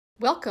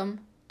Welcome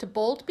to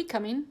Bold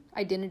Becoming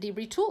Identity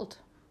Retooled.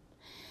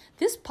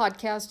 This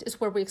podcast is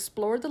where we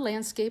explore the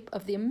landscape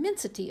of the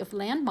immensity of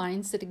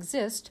landmines that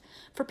exist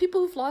for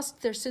people who've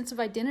lost their sense of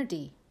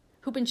identity,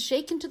 who've been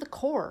shaken to the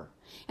core,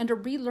 and are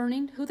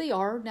relearning who they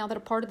are now that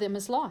a part of them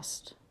is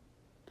lost.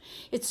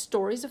 It's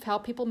stories of how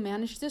people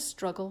manage this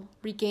struggle,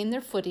 regain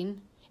their footing,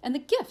 and the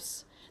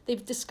gifts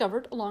they've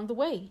discovered along the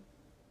way.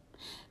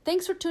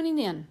 Thanks for tuning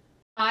in.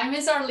 I'm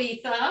Ms.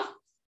 Arletha.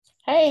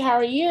 Hey, how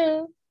are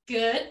you?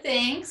 Good,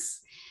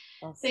 thanks.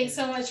 Okay. Thanks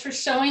so much for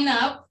showing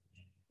up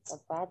No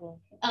problem.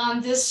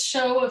 on this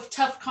show of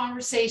tough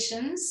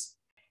conversations.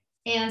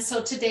 And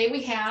so today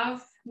we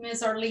have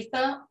Ms.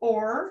 Arletha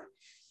Orr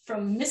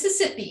from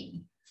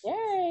Mississippi.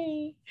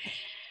 Yay!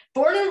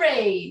 Born and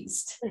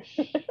raised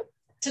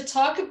to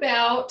talk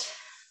about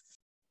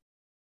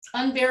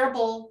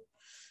unbearable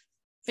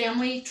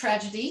family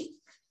tragedy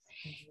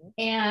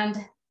and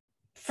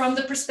from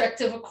the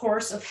perspective, of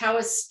course, of how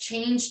it's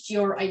changed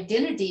your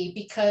identity,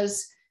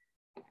 because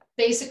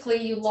basically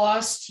you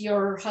lost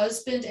your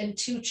husband and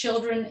two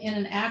children in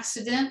an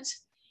accident,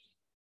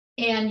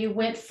 and you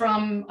went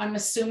from, I'm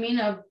assuming,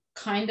 a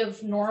kind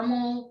of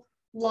normal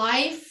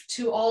life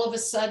to all of a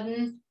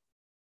sudden,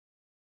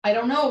 I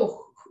don't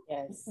know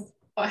Yes.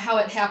 how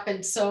it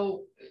happened.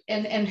 So,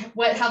 and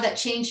how that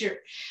changed your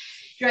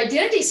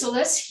identity. So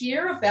let's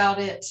hear about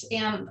it.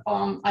 And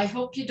I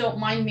hope you don't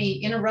mind me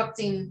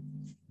interrupting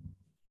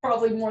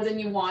probably more than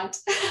you want.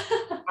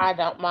 I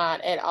don't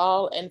mind at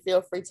all, and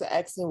feel free to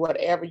ask me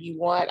whatever you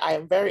want. I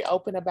am very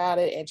open about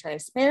it and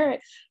transparent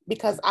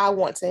because I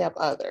want to help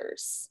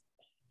others.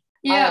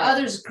 Yeah,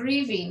 others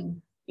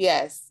grieving.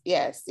 Yes.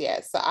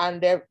 So I'm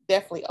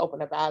definitely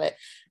open about it.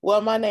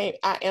 Well,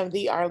 I am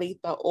the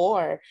Arletha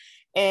Orr.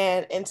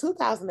 And in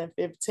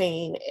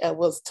 2016, it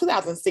was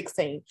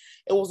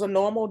a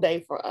normal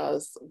day for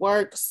us.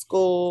 Work,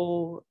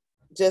 school,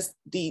 just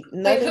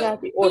nothing out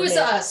of the ordinary.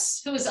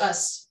 Who is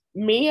us?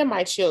 Me and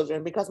my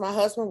children, because my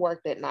husband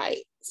worked at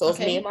night. So it's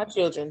me and my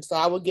children. So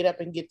I would get up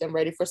and get them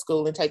ready for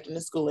school and take them to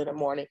school in the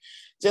morning.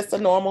 Just a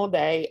normal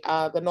day,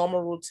 the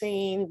normal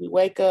routine. We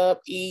wake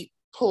up, eat,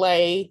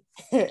 play.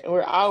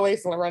 We're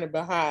always running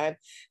behind.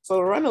 So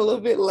we're running a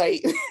little bit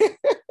late.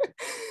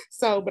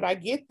 But I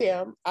get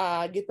them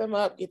up,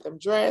 get them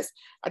dressed.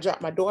 I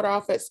drop my daughter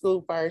off at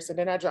school first, and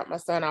then I drop my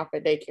son off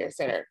at daycare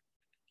center.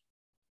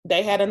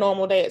 They had a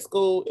normal day at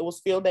school. It was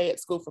field day at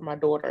school for my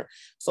daughter.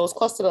 So it's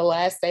close to the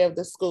last day of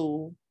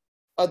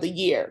the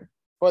year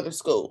for the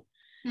school.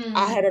 Mm-hmm.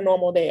 I had a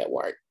normal day at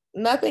work.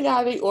 Nothing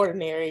out of the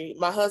ordinary.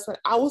 My husband,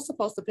 I was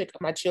supposed to pick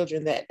up my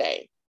children that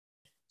day.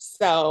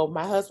 So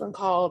my husband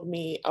called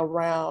me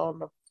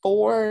around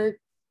 4:30,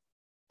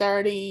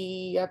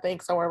 I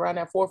think somewhere around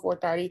that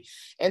 4:30,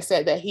 and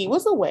said that he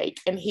was awake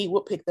and he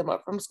would pick them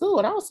up from school.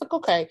 And I was like,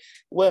 okay,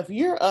 well, if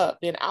you're up,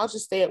 then I'll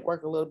just stay at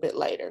work a little bit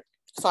later.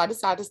 So I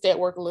decided to stay at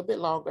work a little bit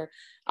longer.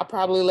 I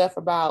probably left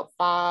about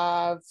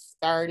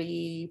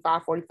 5:30,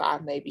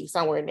 5:45, maybe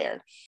somewhere in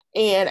there.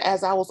 And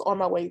as I was on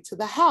my way to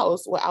the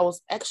house, I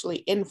was actually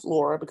in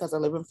Flora because I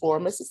live in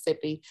Flora,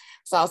 Mississippi.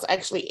 So I was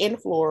actually in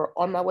Flora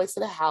on my way to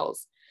the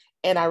house,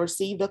 and I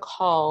received a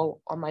call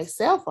on my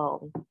cell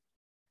phone.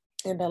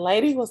 And the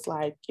lady was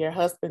like, your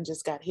husband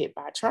just got hit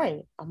by a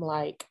train. I'm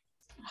like,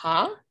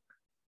 huh?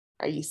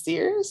 Are you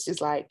serious? She's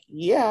like,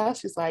 yeah.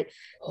 She's like,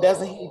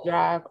 doesn't he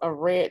drive a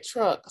red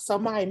truck? So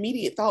my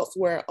immediate thoughts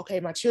were, okay,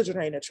 my children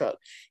are in a truck.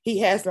 He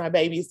has my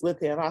babies with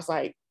him. I was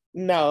like,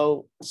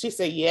 no. She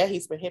said, yeah,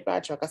 he's been hit by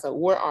a truck. I said,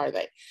 where are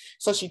they?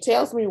 So she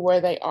tells me where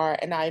they are,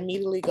 and I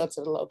immediately go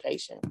to the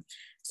location.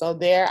 So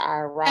there I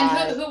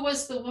arrive. And who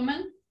was the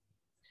woman?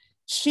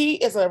 She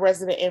is a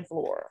resident in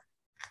Florida.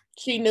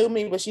 She knew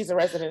me, but she's a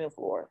resident in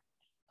Florida.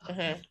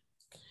 Mm-hmm.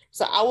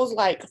 So I was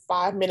like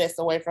 5 minutes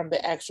away from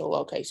the actual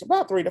location,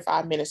 about 3 to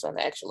 5 minutes from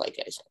the actual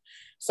location.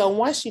 So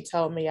once she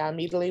told me, I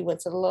immediately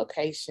went to the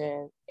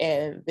location,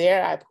 and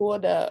there I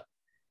pulled up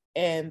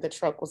and the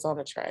truck was on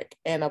the track.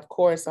 And of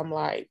course, I'm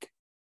like,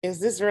 is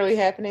this really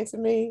happening to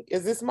me?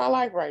 Is this my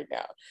life right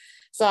now?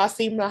 So I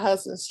see my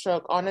husband's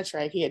truck on the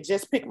track. He had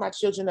just picked my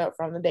children up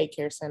from the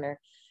daycare center.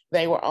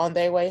 They were on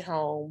their way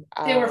home.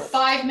 They were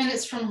 5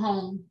 minutes from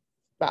home.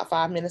 About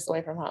 5 minutes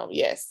away from home.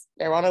 Yes.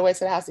 They were on their way to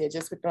the house. They had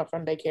just picked them up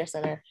from the daycare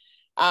center.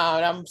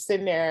 And I'm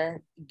sitting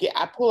there,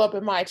 I pull up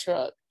in my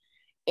truck,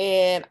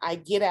 and I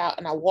get out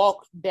and I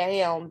walk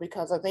down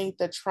because I think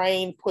the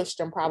train pushed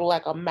them probably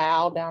like a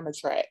mile down the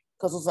track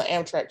because it was an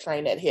Amtrak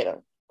train that hit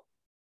them.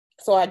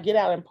 So I get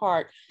out and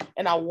park,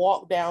 and I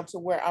walk down to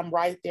where I'm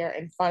right there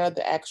in front of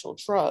the actual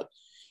truck.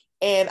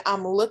 And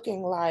I'm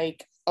looking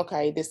like,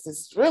 okay, this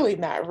is really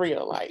not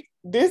real. Like,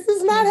 this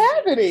is not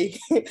happening.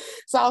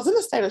 So I was in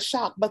a state of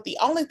shock, but the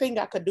only thing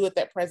I could do at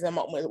that present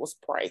moment was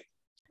pray.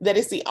 That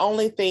is the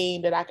only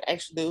thing that I could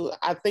actually do.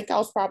 I think I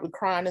was probably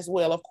crying as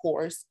well, of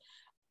course,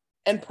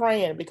 and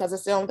praying, because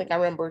it's the only thing I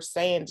remember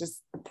saying,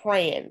 just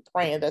praying.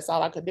 That's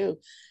all I could do.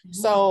 Mm-hmm.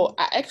 So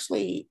I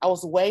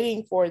was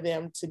waiting for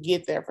them to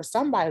get there, for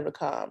somebody to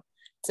come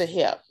to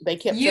help. They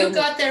kept. You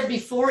got there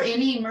before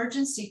any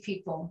emergency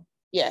people.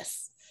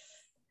 Yes.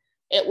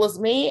 It was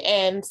me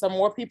and some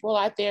more people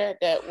out there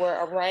that were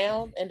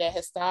around and that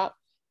had stopped.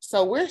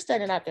 So we're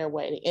standing out there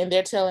waiting, and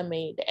they're telling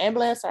me the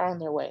ambulance are on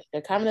their way.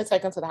 They're coming to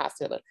take them to the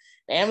hospital.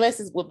 The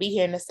ambulances will be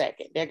here in a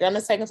second. They're going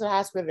to take them to the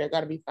hospital. They're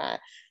going to be fine.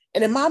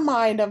 And in my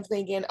mind, I'm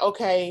thinking,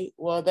 okay,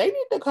 well, they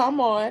need to come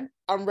on.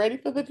 I'm ready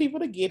for the people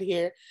to get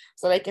here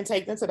so they can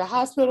take them to the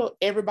hospital.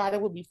 Everybody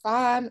will be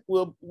fine.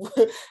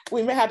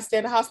 We may have to stay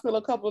in the hospital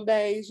a couple of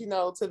days,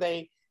 till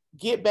they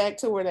get back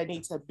to where they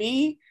need to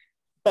be.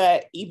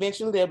 But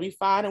eventually they'll be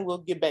fine and we'll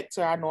get back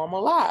to our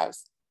normal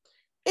lives.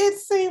 It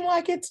seemed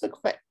like it took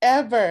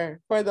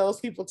forever for those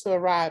people to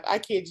arrive. I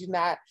kid you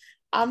not.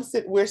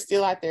 We're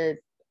still out there.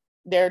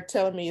 They're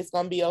telling me it's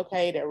going to be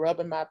okay. They're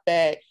rubbing my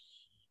back.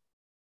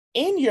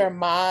 In your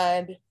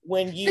mind,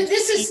 when you... But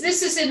this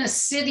is in a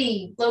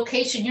city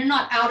location. You're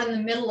not out in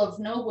the middle of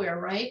nowhere,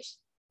 right?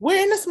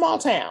 We're in a small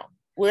town.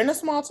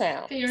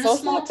 Okay, so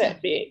it's not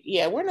that big.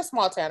 Yeah, we're in a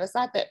small town. It's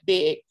not that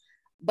big,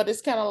 but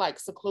it's kind of like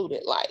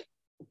secluded, like.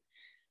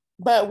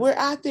 But we're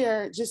out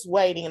there just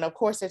waiting. And of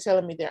course, they're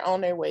telling me they're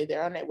on their way.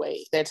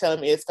 They're telling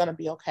me it's going to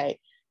be okay.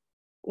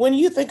 When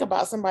you think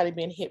about somebody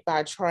being hit by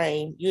a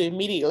train, you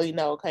immediately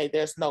know, okay,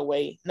 there's no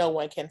way no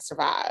one can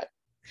survive.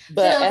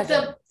 But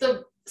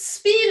the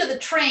speed of the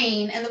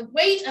train and the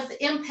weight of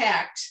the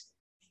impact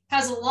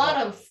has a lot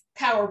of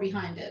power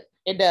behind it.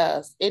 It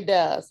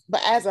does.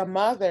 But as a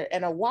mother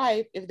and a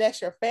wife, if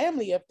that's your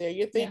family up there,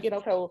 you're thinking,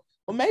 okay, well,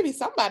 maybe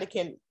somebody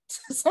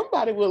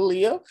will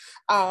live.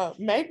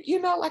 Maybe,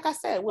 like I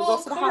said, we'll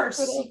go to the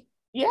hospital.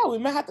 Yeah, we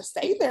may have to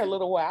stay there a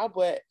little while,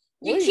 but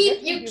you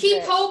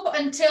keep hope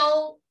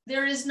until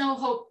there is no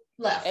hope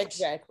left.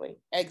 Exactly.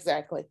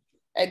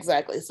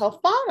 So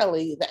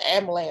finally the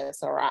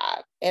ambulance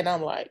arrived and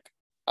I'm like,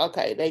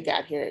 okay, they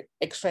got here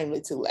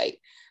extremely too late.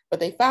 But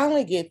they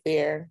finally get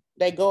there.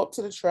 They go up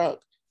to the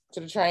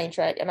train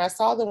track, and I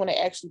saw them when they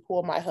actually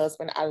pulled my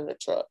husband out of the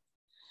truck.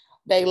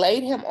 They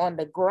laid him on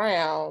the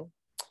ground.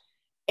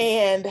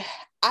 And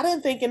I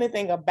didn't think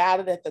anything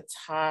about it at the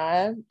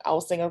time. I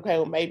was thinking, okay,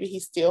 well, maybe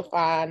he's still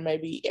fine.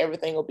 Maybe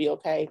everything will be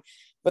okay.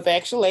 But they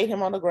actually laid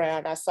him on the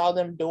ground. I saw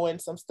them doing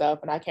some stuff,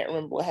 and I can't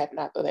remember what happened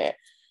after that.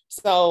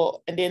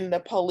 So, and then the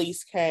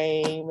police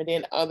came, and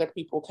then other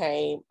people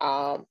came,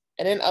 and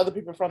then other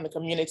people from the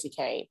community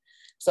came.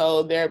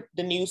 So the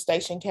news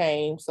station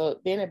came. So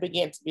then it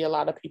began to be a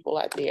lot of people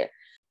out there.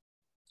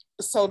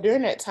 So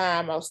during that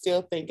time, I was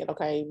still thinking,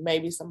 okay,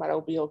 maybe somebody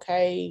will be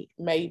okay.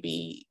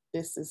 Maybe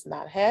this is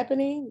not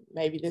happening.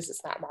 Maybe this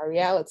is not my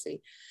reality.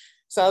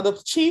 So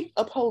the chief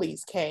of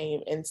police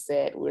came and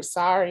said, we're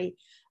sorry,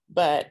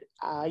 but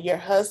your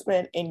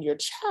husband and your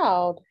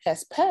child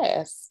has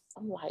passed.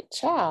 I'm like,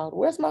 child,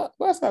 where's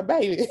my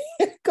baby?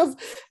 Because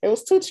it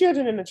was 2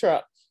 children in the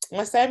truck,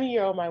 my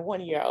 7-year-old, my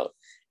 1-year-old.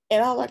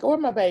 And I was like, where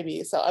my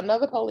baby? So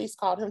another police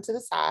called him to the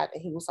side,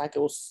 and he was like,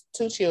 it was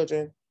 2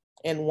 children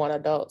and 1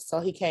 adult. So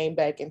he came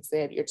back and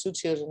said, your 2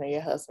 children and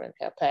your husband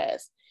have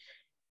passed.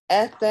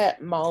 At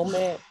that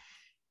moment,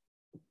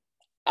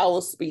 I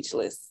was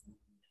speechless.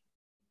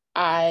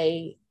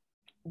 I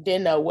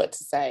didn't know what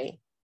to say.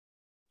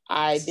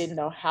 I didn't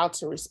know how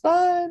to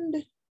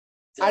respond.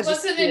 There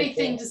wasn't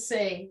anything to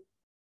say.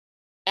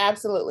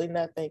 Absolutely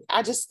nothing.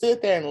 I just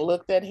stood there and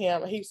looked at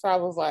him. He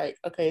probably was like,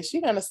 okay, is she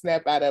gonna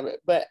snap out of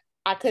it? But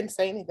I couldn't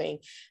say anything.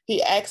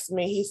 He asked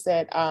me, he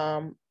said,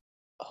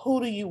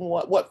 who do you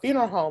want? What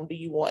funeral home do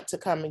you want to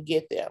come and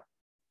get them?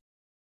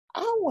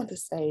 I want to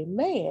say,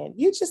 man,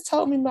 you just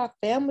told me my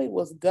family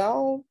was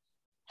gone.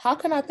 How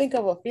can I think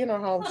of a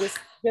funeral home just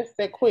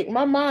that quick?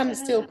 My mind is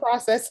still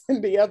processing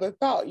the other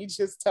thought you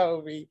just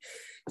told me.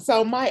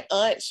 So my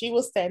aunt, she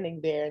was standing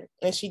there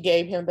and she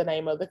gave him the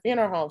name of the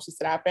funeral home. She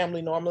said, our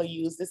family normally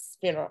use this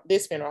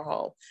funeral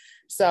home.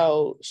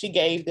 So she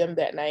gave them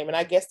that name. And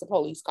I guess the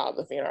police called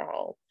the funeral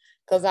home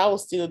because I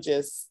was still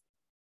just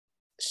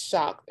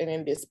shocked and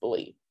in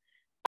disbelief.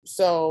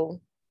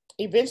 So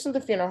eventually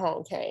the funeral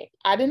home came.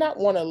 I did not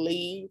want to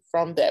leave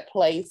from that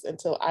place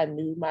until I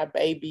knew my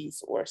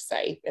babies were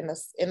safe in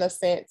a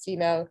sense,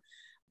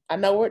 I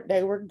know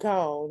they were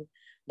gone,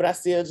 but I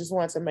still just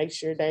wanted to make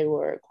sure they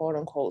were quote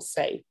unquote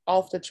safe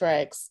off the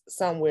tracks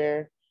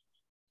somewhere.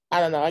 I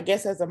don't know. I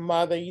guess as a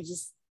mother,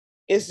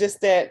 it's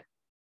just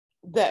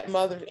that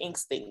mother's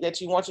instinct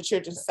that you want your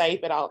children safe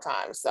at all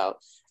times. So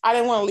I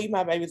didn't want to leave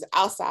my babies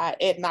outside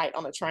at night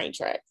on a train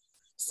track.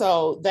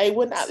 So they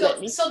would not let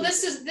me. So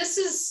this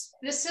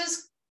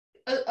is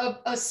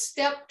a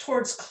step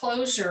towards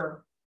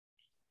closure.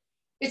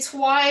 It's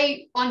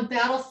why on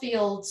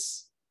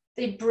battlefields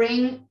they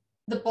bring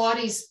the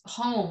bodies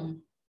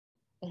home.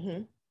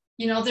 Mm-hmm.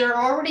 They're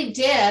already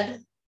dead.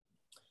 Right.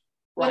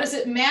 What does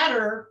it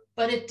matter?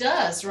 But it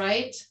does,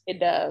 right? It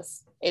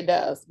does,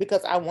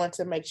 because I want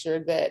to make sure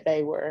that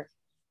they were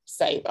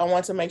safe. I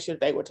want to make sure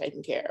they were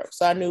taken care of.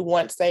 So I knew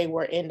once they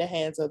were in the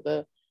hands of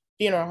the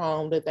funeral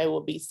home that they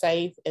would be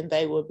safe and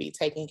they would be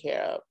taken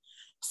care of.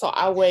 So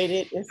I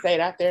waited and stayed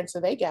out there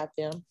until they got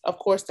them. Of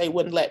course, they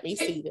wouldn't let me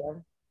see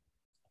them.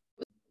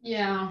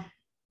 Yeah.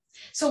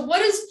 So what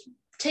does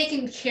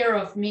taken care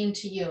of mean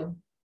to you?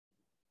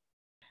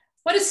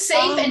 What does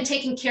safe and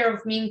taken care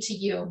of mean to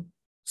you?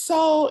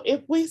 So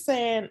if we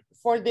saying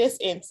for this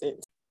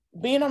instance,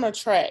 being on a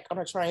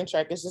train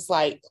track is just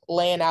like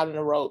laying out in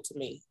the road to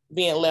me,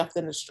 being left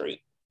in the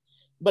street.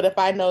 But if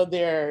I know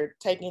they're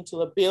taking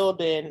to a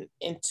building,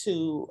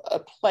 into a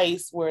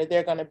place where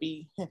they're going to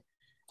be,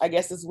 I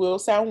guess this will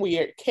sound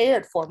weird,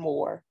 cared for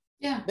more,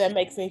 Yeah. that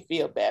makes me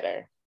feel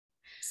better.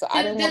 So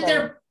I didn't want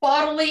their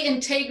bodily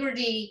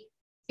integrity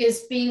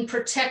is being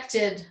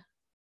protected.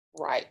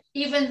 Right.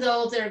 Even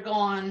though they're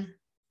gone.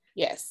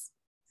 Yes.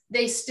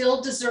 They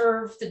still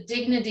deserve the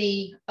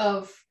dignity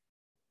of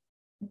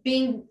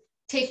being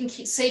taken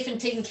safe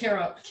and taken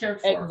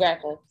cared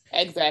for.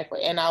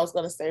 Exactly. And I was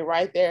going to stay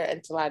right there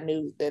until I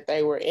knew that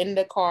they were in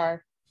the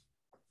car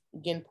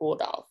getting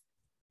pulled off.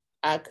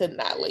 I could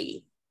not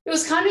leave. It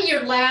was kind of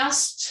your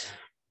last,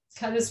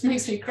 God, this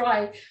makes me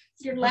cry,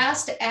 your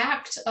last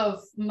act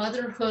of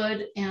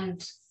motherhood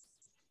and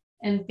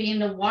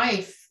being a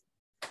wife.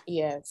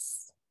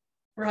 Yes.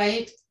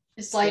 Right?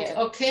 It's like,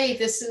 okay,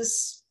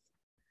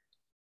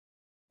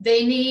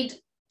 they need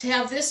to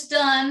have this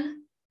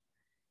done,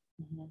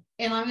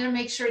 and I'm going to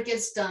make sure it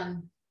gets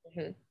done.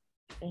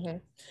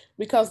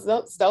 Because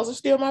those are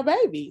still my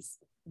babies.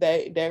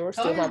 They were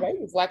still my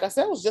babies. Like I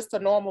said, it was just a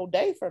normal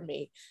day for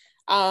me.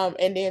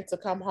 And then to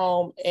come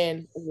home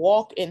and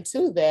walk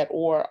into that,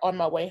 or on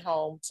my way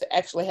home to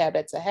actually have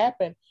that to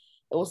happen,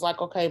 it was like,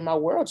 okay, my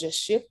world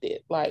just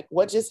shifted. Like,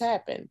 what just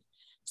happened?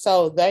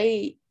 So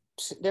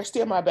they're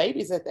still my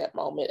babies at that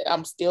moment.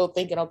 I'm still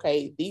thinking,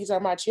 okay, these are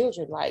my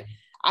children. Like,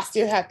 I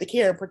still have to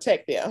care and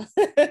protect them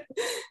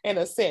in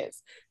a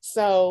sense.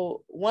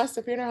 So once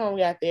the funeral home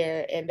got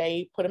there and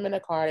they put them in the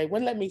car, they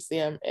wouldn't let me see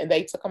them, and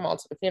they took them on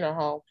to the funeral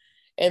home.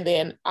 And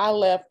then I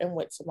left and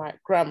went to my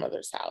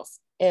grandmother's house.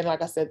 And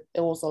like I said,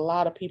 there was a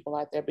lot of people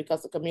out there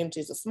because the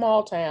community is a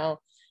small town.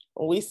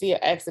 When we see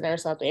an accident or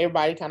something,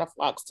 everybody kind of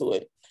flocks to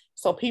it.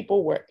 So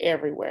people were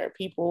everywhere.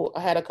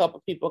 I had a couple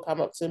of people come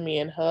up to me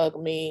and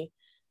hug me.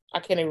 I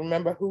can't even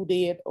remember who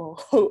did or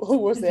who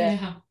was that.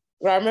 Yeah.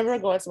 But I remember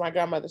going to my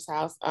grandmother's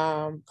house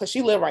because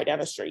she lived right down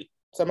the street.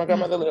 So my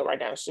grandmother lived right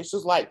down the street. She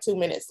was like 2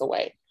 minutes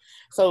away.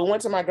 So we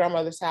went to my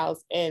grandmother's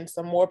house, and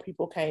some more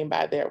people came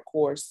by there, of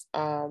course,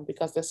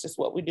 because that's just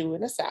what we do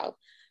in the South.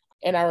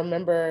 And I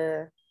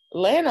remember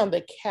laying on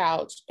the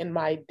couch, and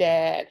my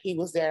dad, he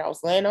was there. I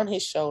was laying on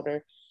his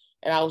shoulder,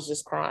 and I was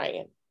just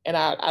crying. And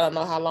I don't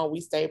know how long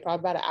we stayed, probably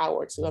about an hour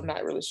or two. I'm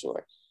not really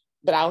sure.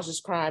 But I was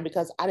just crying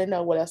because I didn't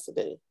know what else to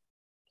do.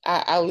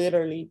 I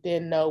literally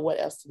didn't know what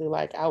else to do.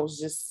 Like, I was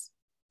just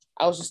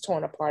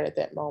torn apart at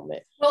that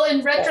moment. Well,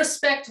 in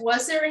retrospect,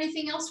 was there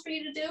anything else for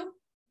you to do?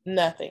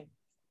 Nothing.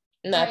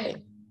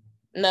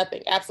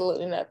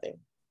 Absolutely nothing.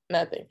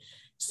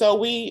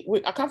 So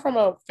I come from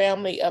a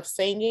family of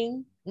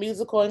singing,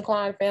 musical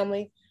inclined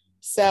family.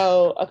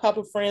 So a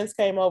couple of friends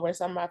came over, and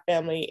some of my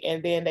family,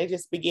 and then they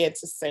just began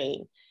to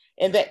sing.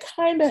 And that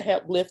kind of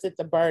helped lifted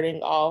the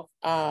burden off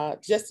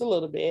just a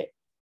little bit.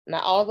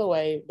 Not all the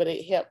way, but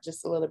it helped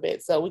just a little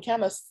bit. So we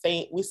kind of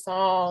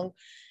sung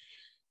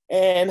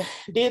and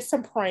did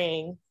some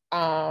praying.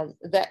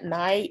 That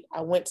night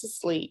I went to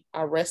sleep.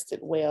 I rested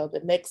well.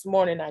 The next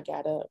morning I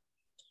got up,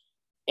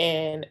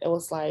 and it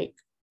was like,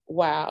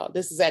 wow,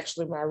 this is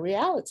actually my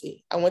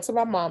reality. I went to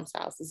my mom's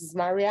house. This is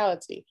my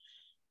reality.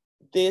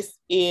 This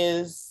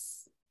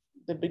is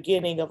the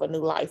beginning of a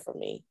new life for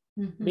me,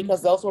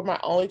 because those were my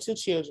only 2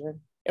 children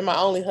and my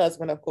only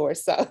husband, of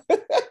course. So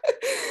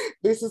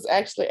this is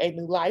actually a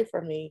new life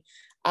for me.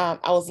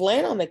 I was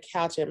laying on the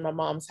couch at my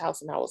mom's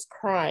house, and I was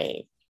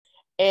crying.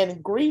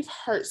 And grief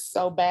hurt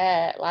so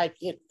bad, like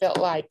it felt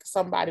like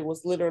somebody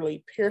was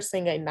literally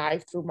piercing a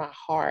knife through my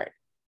heart.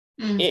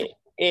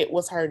 It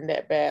was hurting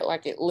that bad,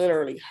 like it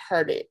literally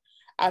hurted.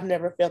 I've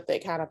never felt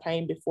that kind of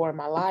pain before in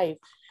my life.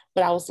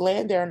 But I was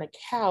laying there on the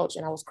couch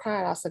and I was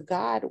crying. I said,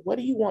 God, what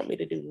do you want me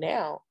to do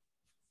now?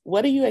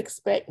 What do you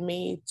expect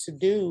me to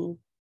do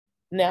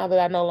now that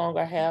I no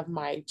longer have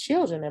my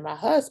children and my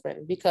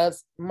husband?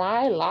 Because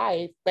my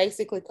life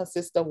basically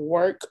consists of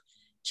work,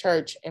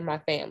 church, and my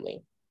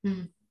family.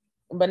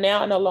 But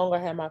now I no longer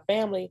have my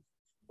family.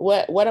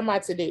 What am I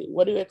to do?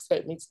 What do you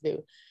expect me to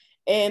do?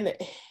 And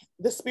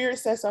the Spirit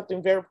said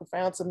something very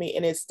profound to me,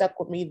 and it stuck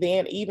with me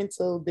then, even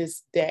till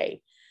this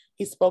day.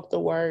 He spoke the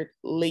word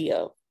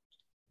live.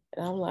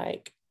 And I'm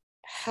like,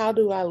 how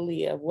do I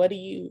live? What do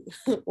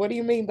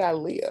you mean by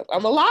live?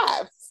 I'm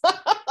alive.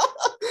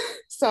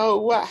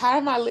 So how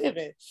am I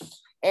living?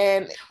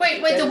 And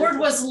wait, the word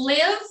was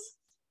live?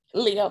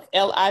 Live,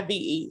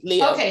 L-I-V-E,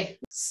 live. Okay.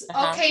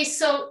 Okay,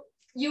 so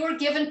you were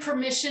given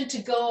permission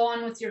to go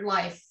on with your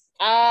life.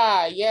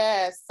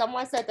 Yes.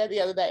 Someone said that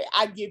the other day.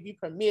 I give you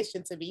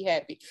permission to be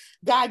happy.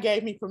 God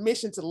gave me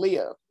permission to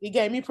live. He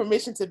gave me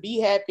permission to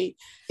be happy.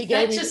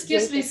 That just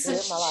gives me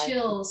such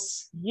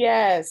chills.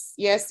 Yes.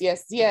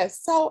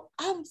 So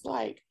I was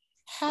like,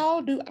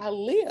 how do I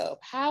live?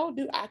 How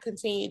do I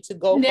continue to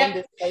go from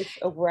this place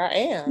of where I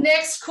am?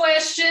 Next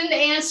question,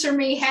 answer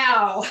me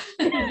how.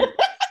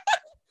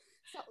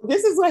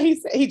 This is what he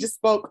said. He just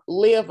spoke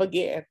live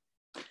again.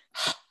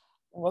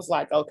 I was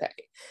like, okay,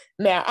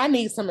 now I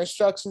need some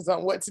instructions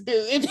on what to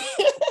do.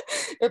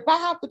 if I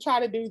have to try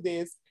to do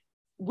this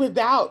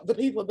without the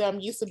people that I'm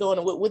used to doing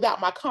it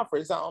without my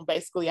comfort zone,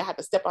 basically, I have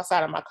to step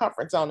outside of my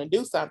comfort zone and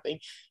do something.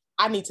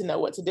 I need to know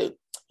what to do.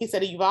 He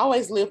said, you've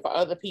always lived for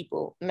other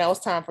people. Now it's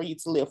time for you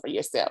to live for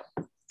yourself.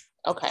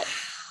 Okay.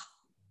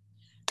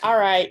 All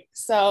right.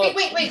 So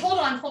wait, hold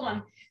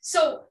on.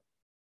 So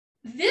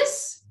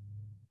this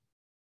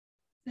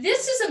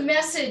is a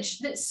message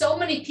that so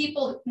many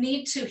people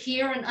need to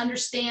hear and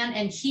understand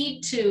and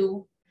heed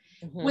to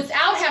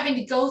without having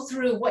to go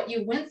through what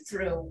you went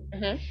through.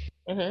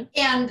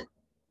 And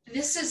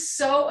this is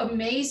so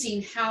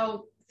amazing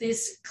how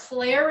this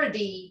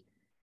clarity,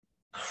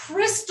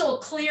 crystal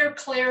clear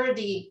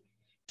clarity,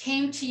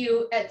 came to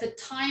you at the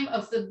time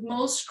of the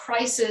most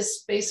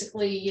crisis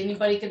basically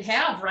anybody could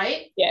have,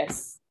 right?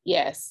 Yes.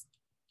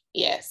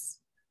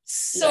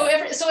 So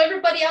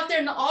everybody out there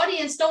in the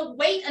audience, don't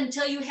wait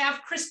until you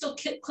have crystal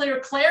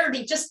clear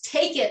clarity. Just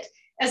take it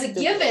as a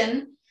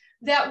given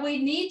that we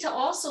need to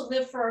also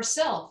live for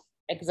ourselves.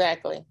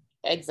 Exactly.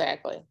 I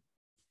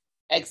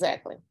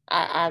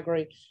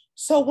agree.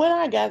 So when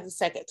I got the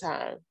second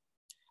time,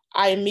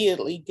 I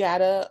immediately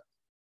got up,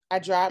 I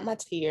dried my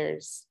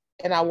tears,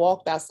 and I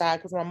walked outside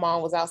because my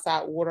mom was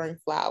outside watering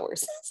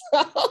flowers.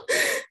 So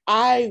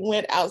I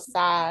went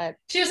outside.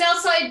 She was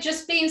outside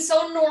just being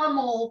so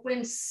normal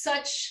when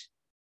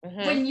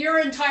when your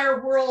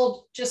entire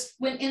world just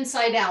went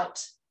inside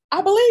out.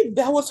 I believe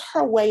that was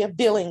her way of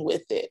dealing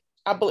with it.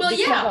 I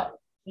believe. Well,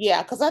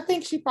 because I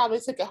think she probably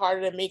took it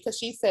harder than me, because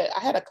she said, I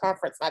had a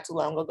conference not too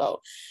long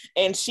ago,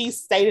 and she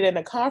stated in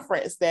the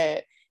conference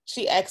that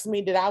she asked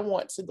me, did I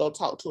want to go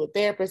talk to a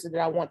therapist, or did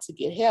I want to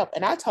get help?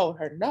 And I told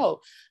her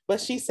no.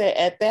 But she said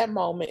at that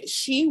moment,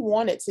 she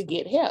wanted to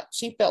get help.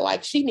 She felt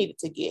like she needed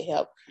to get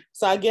help.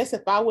 So I guess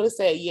if I would have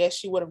said yes,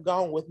 she would have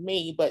gone with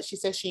me. But she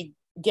said she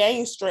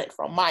gained strength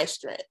from my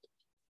strength.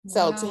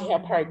 So to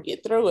help her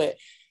get through it.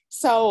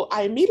 So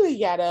I immediately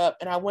got up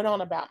and I went on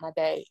about my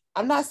day.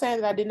 I'm not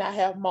saying that I did not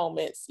have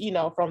moments,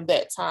 from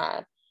that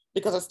time,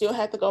 because I still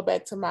had to go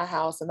back to my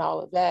house and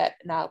all of that.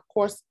 And of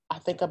course, I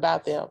think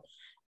about them.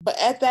 But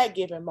at that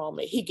given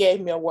moment, he gave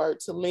me a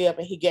word to live,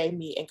 and he gave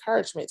me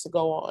encouragement to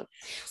go on.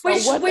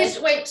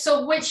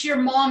 So which your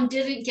mom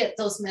didn't get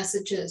those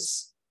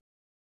messages?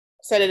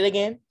 Said it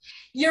again?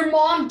 Your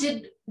mom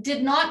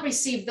did not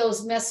receive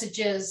those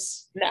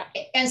messages. No.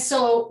 And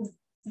so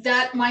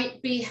that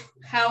might be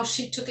how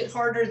she took it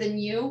harder than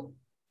you.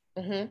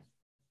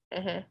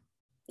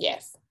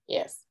 Yes.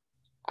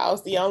 I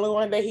was the only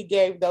one that he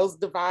gave those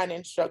divine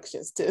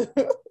instructions to.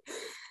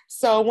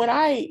 So when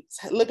I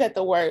look at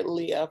the word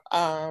live,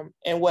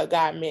 and what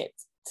God meant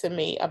to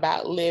me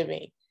about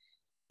living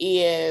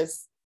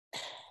is,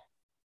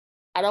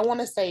 I don't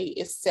want to say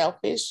it's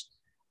selfish,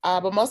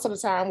 but most of the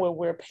time when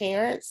we're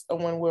parents or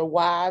when we're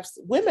wives,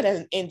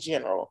 women in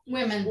general,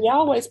 we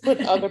always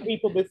put other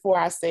people before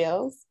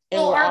ourselves. And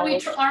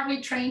aren't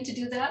we trained to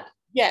do that?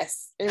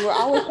 Yes. And we're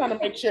always trying to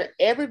make sure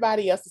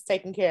everybody else is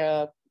taken care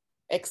of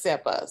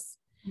except us.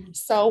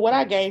 So what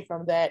I gained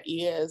from that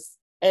is,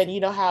 and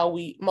you know how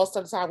we, most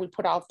of the time we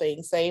put off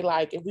things, say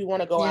like, if we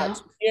want to go out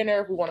to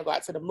dinner, if we want to go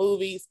out to the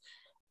movies,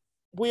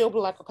 we'll be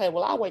like, okay,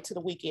 well, I'll wait till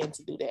the weekend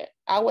to do that.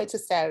 I'll wait till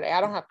Saturday.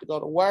 I don't have to go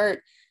to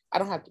work. I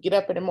don't have to get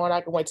up in the morning.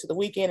 I can wait till the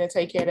weekend and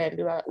take care of that and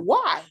do that.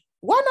 Why?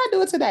 Why not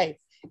do it today?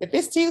 If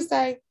it's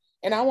Tuesday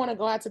and I want to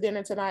go out to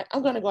dinner tonight,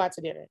 I'm going to go out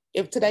to dinner.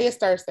 If today is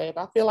Thursday, if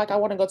I feel like I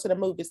want to go to the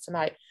movies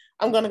tonight,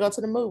 I'm going to go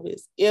to the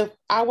movies. If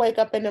I wake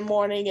up in the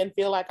morning and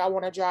feel like I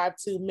want to drive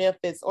to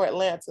Memphis or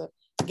Atlanta,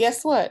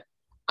 guess what?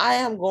 I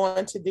am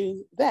going to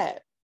do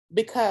that,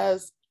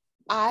 because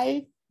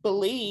I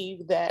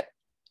believe that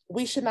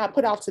we should not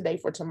put off today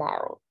for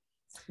tomorrow.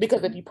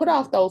 Because if you put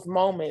off those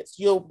moments,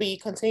 you'll be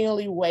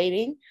continually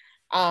waiting.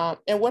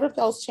 And what if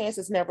those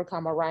chances never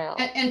come around?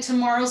 And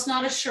tomorrow's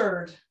not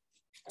assured.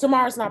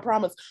 Tomorrow's not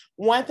promised.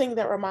 One thing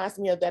that reminds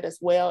me of that as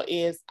well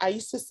is, I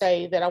used to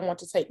say that I want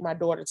to take my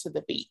daughter to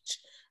the beach.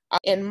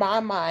 In my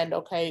mind,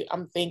 okay,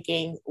 I'm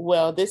thinking,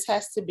 well, this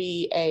has to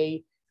be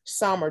a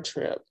summer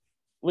trip.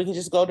 We can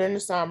just go during the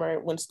summer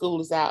when school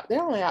is out.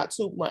 They're only out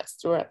 2 months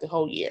throughout the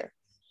whole year.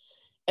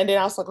 And then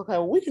I was like, okay,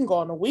 well, we can go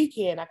on the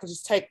weekend.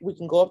 We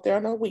can go up there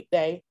on a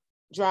weekday,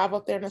 drive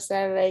up there on a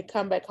Saturday,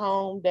 come back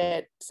home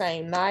that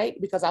same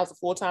night, because I was a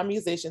full-time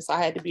musician. So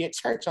I had to be at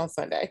church on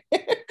Sunday.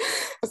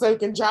 So we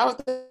can drive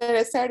up there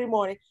that Saturday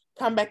morning,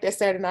 come back that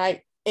Saturday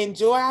night,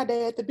 enjoy our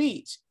day at the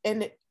beach.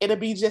 And it'll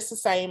be just the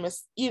same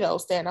as,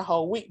 staying a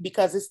whole week,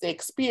 because it's the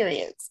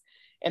experience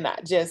and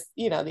not just,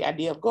 the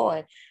idea of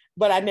going.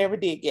 But I never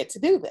did get to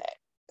do that.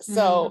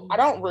 So I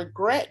don't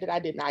regret that I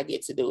did not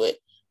get to do it,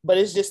 but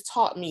it's just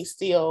taught me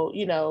still,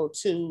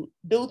 to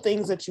do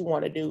things that you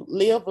want to do,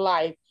 live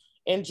life,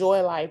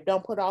 enjoy life.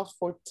 Don't put off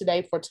for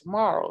today for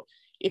tomorrow.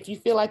 If you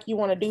feel like you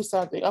want to do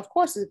something, of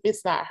course, if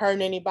it's not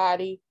hurting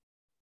anybody,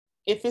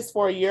 if it's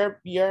for your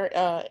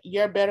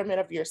betterment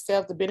of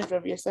yourself, the benefit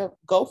of yourself,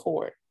 go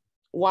for it.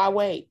 Why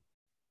wait?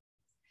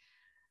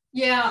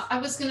 Yeah, I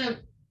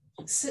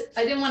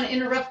didn't want to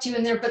interrupt you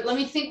in there, but let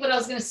me think what I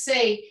was going to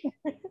say.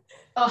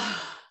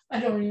 I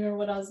don't remember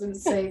what I was going to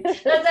say.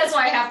 That's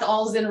why I have to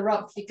always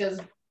interrupt, because,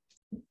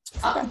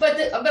 but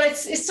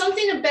it's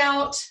something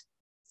about,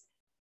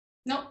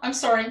 no, I'm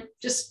sorry,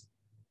 just,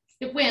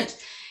 it went.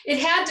 It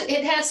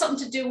had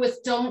something to do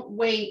with don't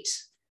wait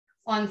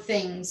on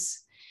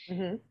things.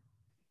 Mm-hmm.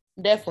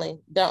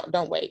 Definitely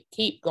don't wait,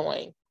 keep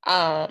going.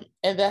 And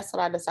that's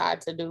what I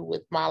decided to do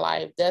with my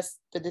life. That's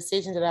the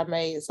decision that I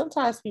made.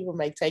 Sometimes people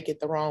may take it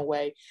the wrong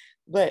way,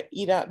 but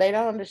they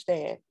don't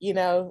understand. You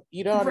don't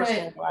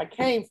understand where I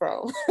came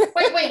from.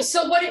 wait.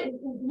 So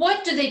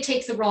what do they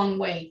take the wrong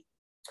way?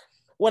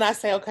 When I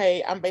say,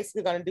 okay, I'm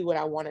basically going to do what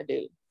I want to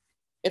do.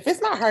 If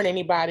it's not hurting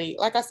anybody,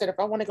 like I said, if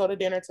I want to go to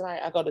dinner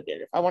tonight, I go to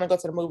dinner. If I want to go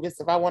to the movies,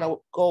 if I want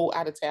to go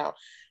out of town,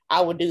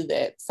 I would do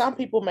that. Some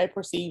people may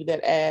perceive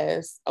that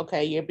as,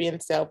 okay, you're being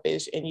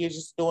selfish and you're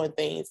just doing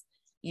things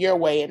your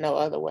way and no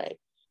other way.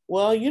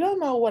 Well, you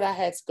don't know what I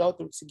had to go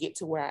through to get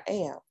to where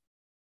I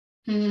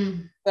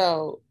am.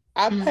 So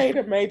I paid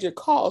a major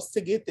cost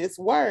to get this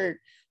word.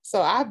 So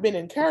I've been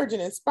encouraged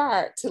and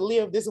inspired to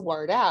live this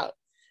word out,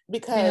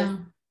 because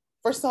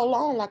for so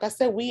long, like I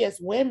said, we as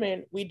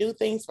women, we do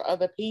things for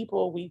other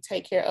people. We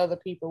take care of other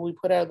people. We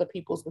put other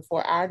people's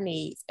before our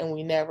needs, and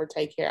we never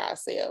take care of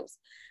ourselves.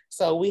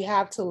 So we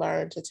have to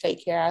learn to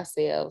take care of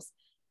ourselves,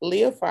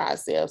 live for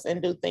ourselves,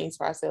 and do things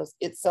for ourselves.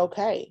 It's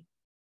okay.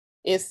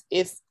 It's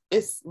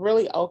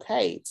really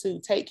okay to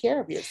take care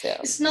of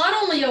yourself. It's not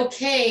only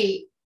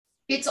okay,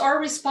 it's our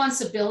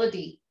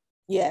responsibility.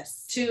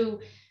 Yes. To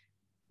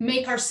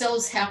make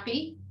ourselves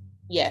happy.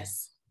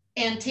 Yes.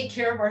 And take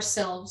care of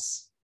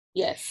ourselves.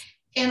 Yes.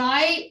 And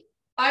I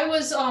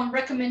was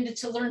recommended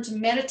to learn to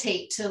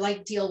meditate to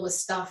like deal with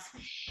stuff.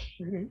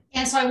 Mm-hmm.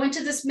 And so I went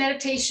to this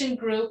meditation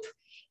group,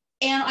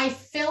 and I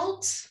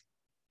felt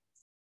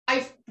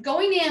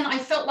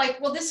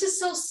like, well, this is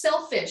so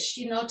selfish,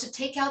 to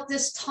take out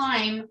this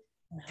time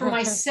for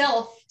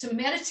myself to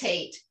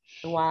meditate.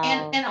 Wow.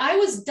 And I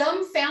was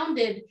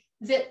dumbfounded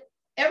that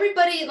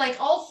everybody, like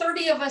all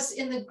 30 of us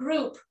in the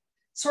group,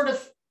 sort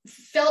of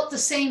felt the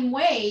same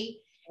way.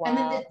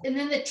 Wow. And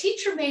then the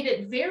teacher made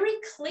it very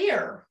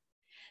clear.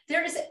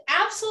 There is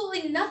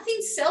absolutely nothing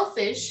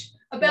selfish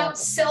about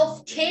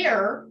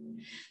self-care,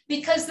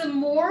 because the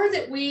more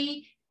that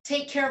we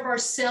take care of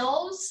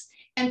ourselves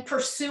and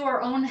pursue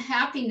our own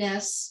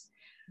happiness,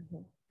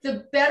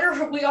 the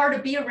better we are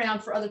to be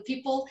around for other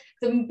people,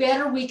 the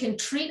better we can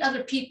treat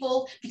other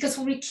people, because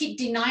when we keep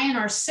denying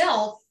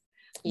ourselves,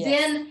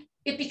 then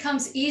it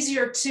becomes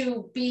easier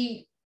to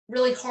be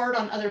really hard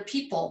on other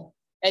people.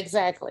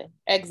 Exactly.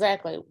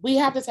 We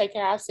have to take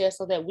care of ourselves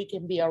so that we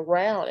can be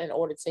around in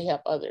order to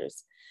help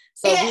others.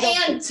 So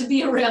and to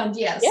be around,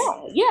 yes.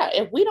 Yeah.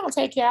 If we don't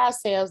take care of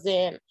ourselves,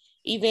 then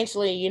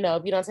eventually,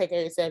 if you don't take care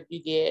of yourself,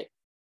 you get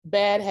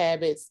bad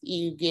habits,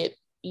 you get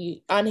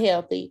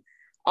unhealthy,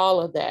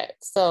 all of that.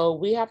 So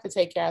we have to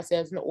take care of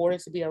ourselves in order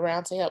to be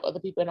around to help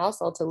other people, and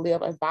also to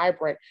live a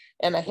vibrant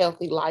and a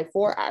healthy life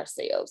for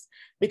ourselves.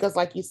 Because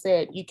like you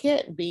said, you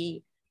can't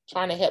be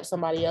trying to help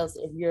somebody else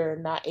if you're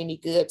not any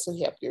good to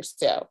help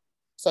yourself.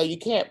 So you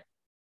can't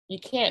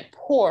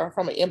pour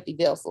from an empty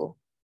vessel.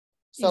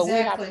 So we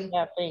have to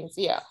have things.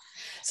 Yeah.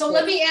 So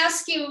let me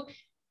ask you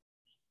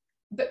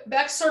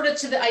back sort of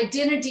to the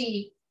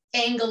identity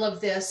angle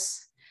of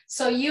this.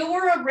 So you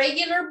were a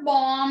regular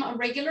mom, a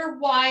regular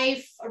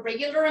wife, a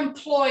regular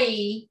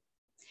employee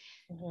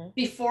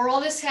before all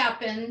this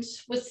happened,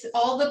 with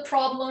all the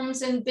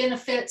problems and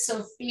benefits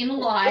of being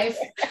alive.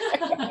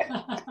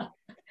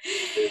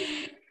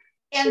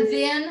 And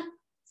then,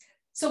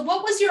 so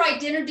what was your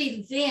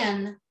identity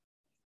then?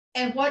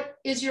 And what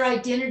is your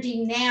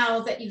identity now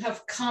that you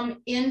have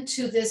come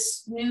into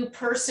this new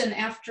person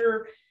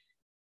after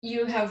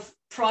you have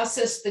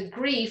processed the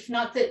grief?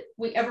 Not that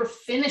we ever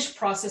finish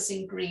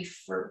processing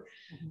grief for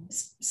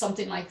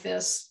something like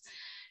this.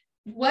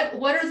 What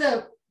are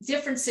the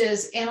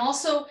differences? And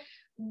also,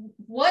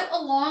 what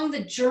along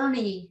the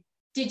journey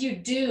did you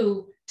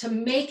do to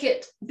make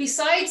it,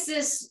 besides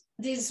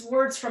these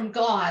words from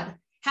God?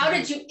 How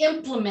did you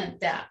implement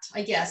that,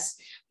 I guess?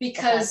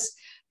 Because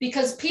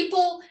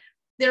people,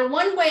 they're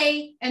one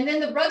way, and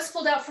then the rug's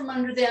pulled out from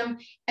under them,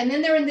 and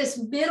then they're in this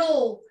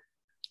middle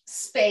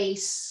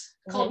space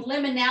called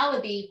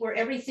liminality, where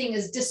everything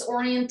is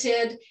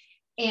disoriented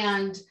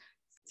and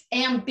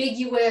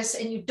ambiguous,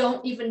 and you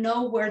don't even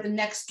know where the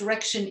next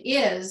direction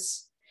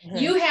is.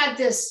 You had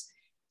this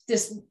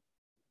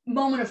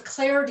moment of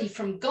clarity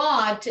from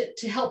God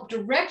to help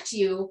direct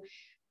you,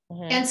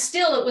 and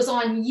still it was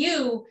on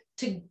you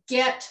to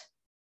get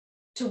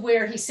to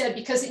where he said,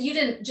 because you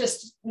didn't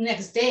just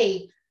next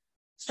day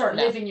start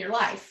living your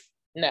life.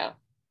 No.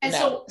 And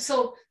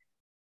so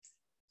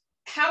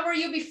how were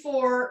you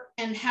before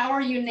and how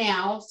are you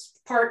now?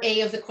 Part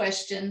A of the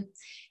question.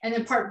 And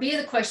then part B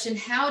of the question,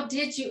 how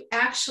did you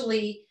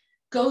actually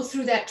go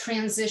through that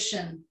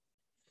transition?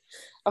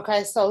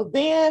 Okay, so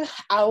then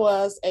I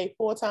was a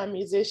full-time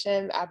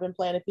musician. I've been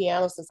playing the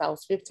piano since I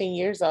was 15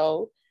 years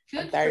old.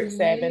 Good. I'm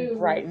 37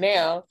 right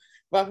now.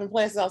 But I've been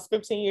playing since I was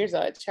 15 years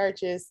old at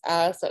churches.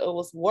 So it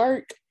was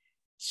work,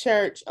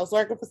 church. I was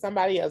working for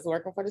somebody else,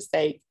 working for the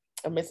state.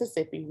 of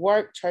Mississippi,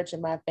 work, church,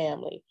 and my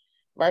family.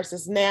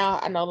 Versus now,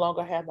 I no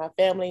longer have my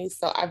family.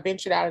 So I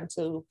ventured out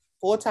into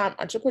full-time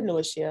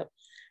entrepreneurship.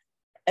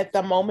 At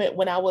the moment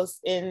when I was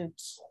in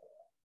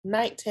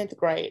 9th, 10th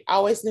grade, I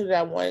always knew that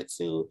I wanted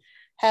to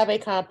have a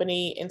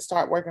company and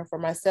start working for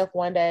myself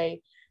one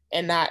day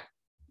and not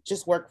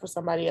just work for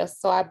somebody else.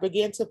 So I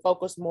began to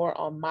focus more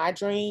on my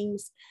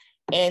dreams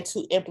and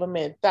to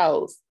implement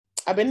those.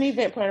 I've been an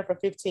event planner for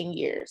 15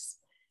 years.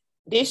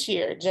 This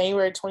year,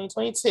 January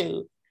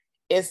 2022,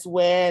 is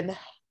when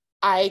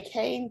I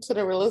came to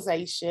the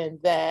realization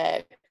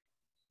that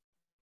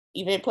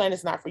event planning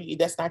is not for you.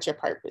 That's not your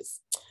purpose.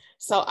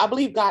 So I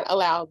believe God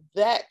allowed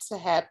that to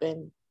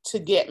happen to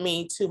get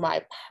me to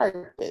my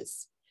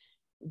purpose.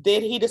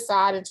 Did he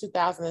decide in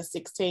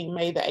 2016,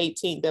 May the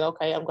 18th, that,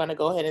 okay, I'm going to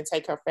go ahead and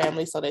take her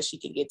family so that she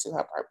can get to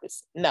her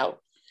purpose? No.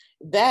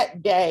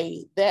 That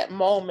day, that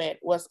moment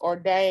was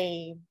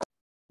ordained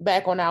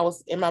back when I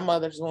was in my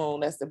mother's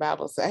womb, as the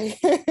Bible says,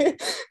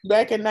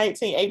 back in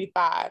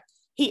 1985.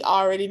 He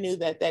already knew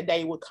that that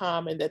day would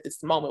come and that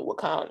this moment would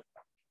come.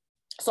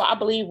 So I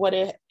believe what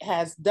it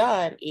has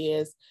done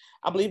is,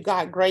 I believe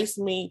God graced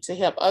me to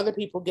help other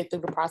people get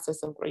through the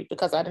process of grief,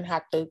 because I didn't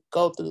have to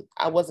go through,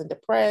 I wasn't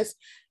depressed.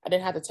 I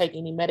didn't have to take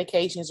any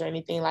medications or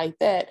anything like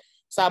that.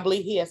 So I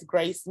believe he has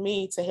graced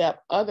me to help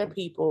other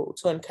people,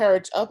 to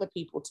encourage other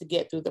people to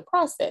get through the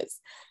process.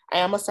 I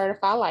am a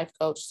certified life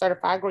coach,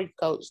 certified grief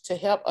coach, to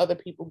help other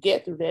people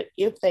get through that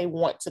if they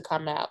want to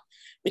come out.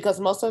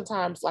 Because most of the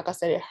times, like I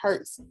said,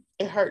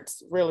 it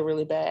hurts really,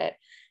 really bad.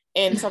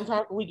 And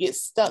sometimes we get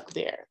stuck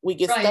there. We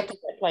get stuck in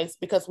that place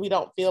because we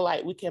don't feel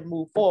like we can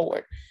move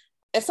forward.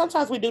 And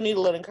sometimes we do need a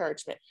little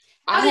encouragement.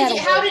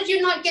 How did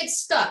you not get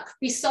stuck?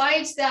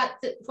 Besides that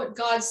what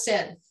God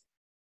said,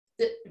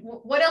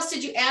 what else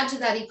did you add to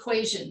that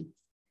equation?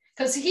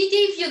 Because he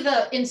gave you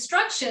the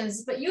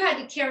instructions, but you had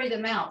to carry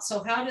them out.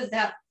 So how did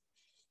that?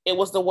 It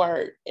was the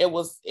word. It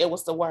was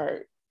the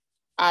word.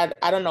 I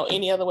don't know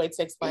any other way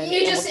to explain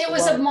it. It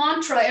was a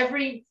mantra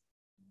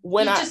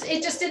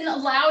it just didn't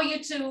allow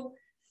you to.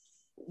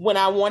 When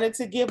I wanted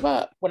to give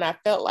up, when I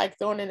felt like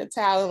throwing in the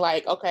towel and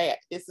like, okay,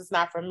 this is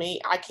not for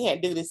me, I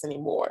can't do this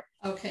anymore.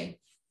 Okay.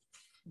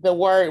 The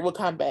word will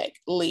come back,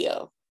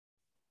 live.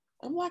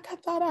 I'm like, I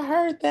thought I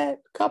heard that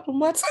a couple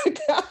months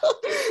ago.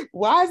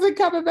 Why is it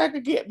coming back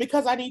again?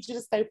 Because I need you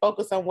to stay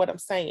focused on what I'm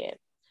saying.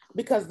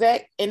 Because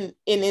that in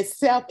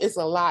itself is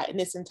a lot.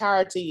 In its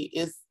entirety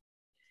is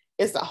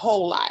a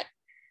whole lot.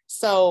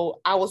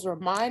 So I was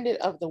reminded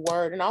of the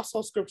word and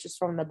also scriptures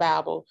from the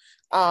Bible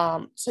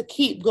to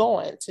keep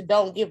going, to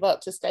don't give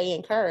up, to stay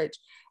encouraged.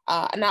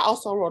 And I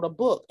also wrote a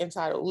book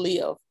entitled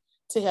Live,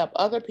 to help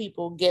other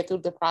people get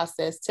through the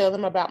process, tell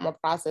them about my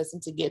process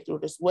and to get through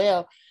it as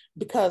well.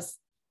 Because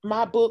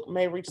my book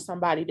may reach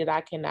somebody that I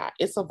cannot.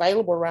 It's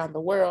available around the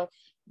world.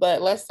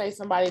 But let's say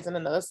somebody's in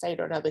another state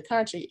or another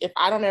country. If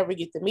I don't ever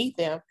get to meet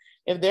them,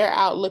 if they're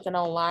out looking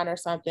online or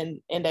something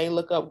and they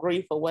look up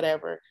grief or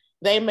whatever,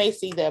 they may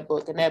see that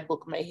book and that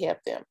book may help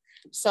them.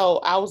 So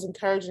I was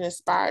encouraged and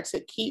inspired to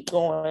keep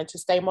going, to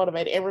stay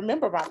motivated and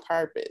remember my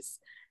purpose.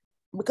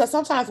 Because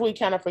sometimes we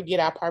kind of forget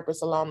our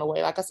purpose along the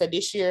way. Like I said,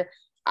 this year,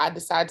 I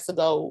decided to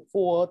go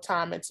full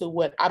time into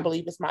what I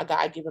believe is my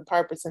God-given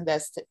purpose. And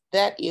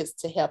that is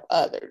to help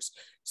others.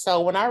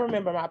 So when I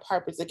remember my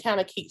purpose, it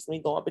kind of keeps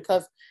me going,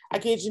 because I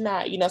kid you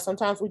not,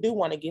 sometimes we do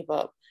want to give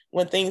up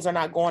when things are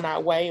not going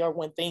our way, or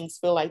when things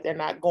feel like they're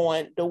not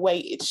going the way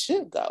it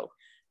should go.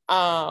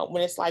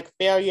 When it's like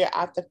failure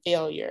after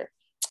failure,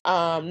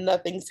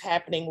 nothing's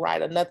happening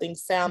right, or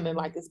nothing's sounding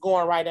like it's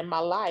going right in my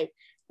life.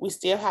 We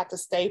still have to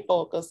stay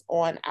focused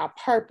on our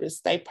purpose,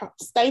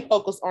 stay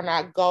focused on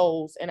our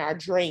goals and our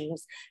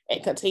dreams,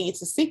 and continue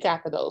to seek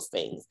after those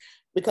things.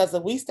 Because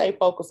if we stay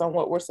focused on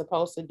what we're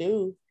supposed to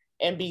do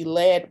and be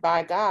led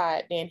by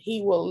God, then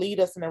he will lead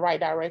us in the right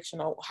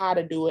direction on how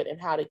to do it and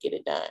how to get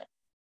it done.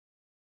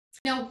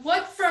 Now,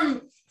 what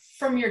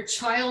from your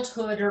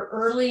childhood or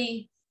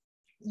early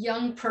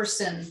young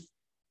person,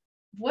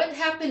 what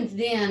happened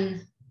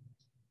then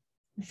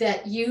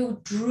that you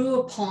drew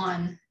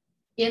upon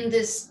in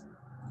this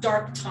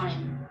dark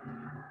time?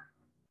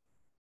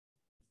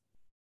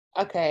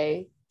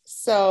 Okay,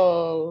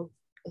 so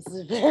this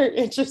is very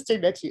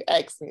interesting that you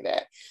asked me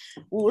that.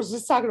 We were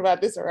just talking about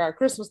this around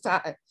Christmas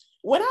time.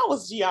 When I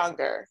was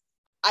younger,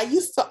 I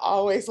used to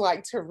always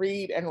like to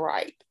read and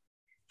write.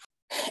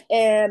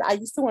 And I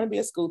used to want to be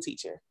a school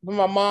teacher. But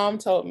my mom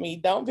told me,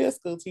 don't be a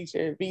school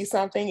teacher, be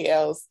something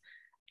else,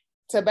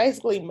 to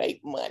basically make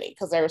money,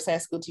 because they were saying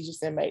school teachers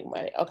didn't make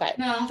money. Okay.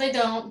 No, they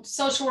don't.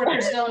 Social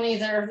workers don't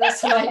either.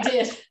 That's what I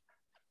did.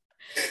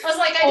 I was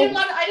like, I didn't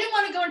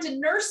want to go into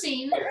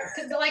nursing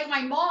like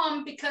my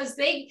mom, because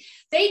they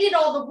did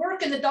all the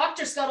work and the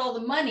doctors got all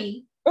the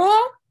money.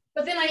 Uh-huh.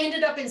 But then I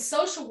ended up in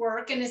social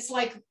work, and it's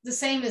like the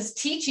same as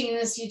teaching.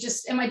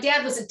 And my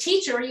dad was a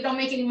teacher. You don't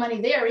make any money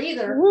there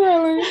either.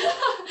 Really?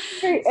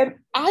 And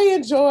I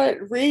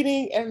enjoyed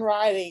reading and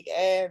writing,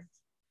 and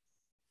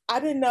I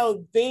didn't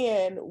know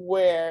then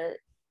where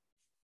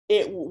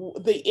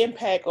the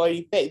impact or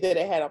effect that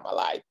it had on my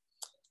life.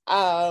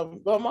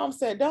 But mom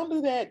said, don't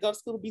do that. Go to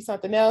school to be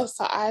something else.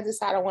 So I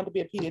decided I wanted to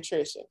be a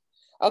pediatrician.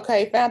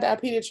 Okay, found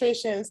out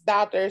pediatricians,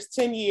 doctors,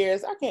 10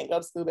 years. I can't go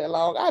to school that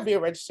long. I'll be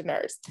a registered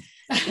nurse.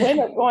 Went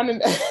up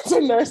going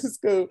to nursing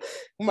school.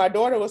 My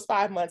daughter was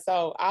 5 months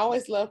old. I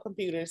always loved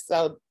computers.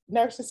 So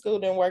nursing school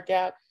didn't work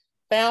out.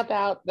 Found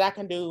out that I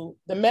can do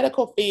the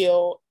medical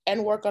field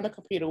and work on a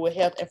computer with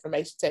health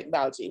information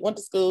technology. Went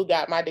to school,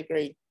 got my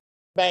degree.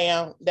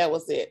 Bam, that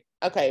was it.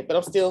 Okay, but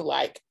I'm still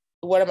like,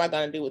 what am I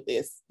going to do with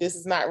this? This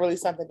is not really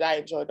something that I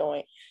enjoy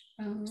doing.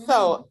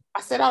 So I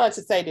said all that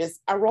to say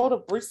this. I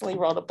recently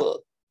wrote a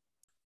book.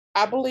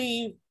 I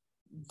believe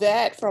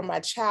that from my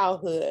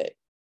childhood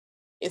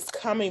is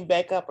coming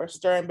back up or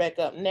stirring back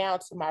up now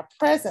to my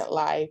present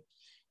life,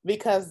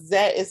 because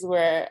that is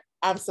where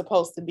I'm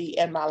supposed to be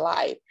in my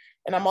life.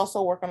 And I'm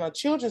also working on a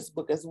children's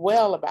book as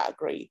well about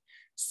grief.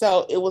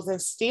 So it was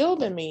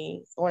instilled in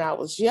me when I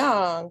was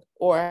young,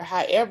 or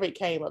however it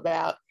came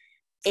about.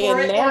 Or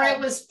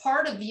it was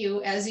part of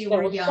you as you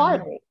were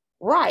young.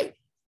 Right.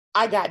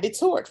 I got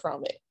detoured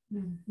from it.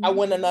 I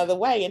went another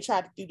way and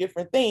tried to do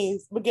different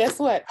things. But guess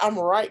what? I'm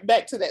right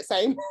back to that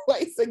same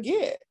place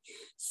again.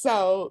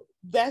 So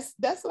that's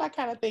what I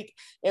kind of think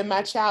in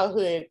my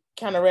childhood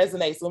kind of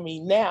resonates with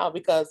me now,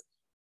 because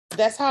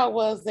that's how it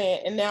was then.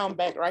 And now I'm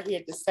back right here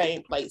at the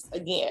same place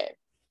again.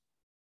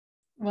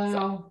 Wow.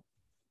 So,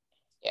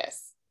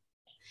 yes.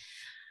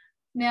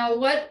 Now,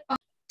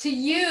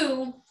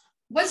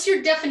 what's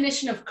your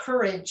definition of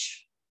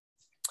courage?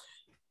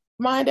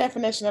 My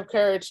definition of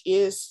courage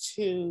is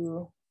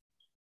to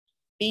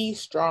be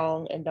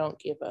strong and don't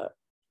give up.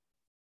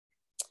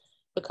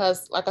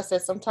 Because like I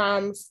said,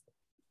 sometimes,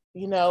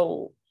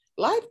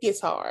 life gets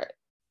hard.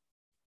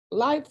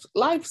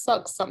 Life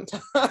sucks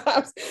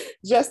sometimes.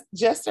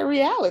 just a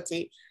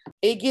reality.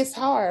 It gets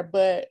hard,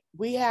 but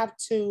we have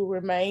to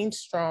remain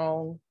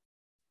strong,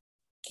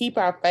 keep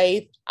our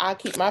faith. I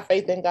keep my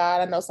faith in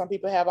God. I know some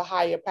people have a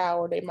higher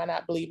power. They might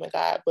not believe in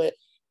God, but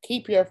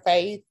keep your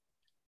faith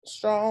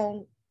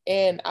strong,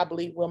 and I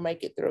believe we'll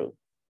make it through.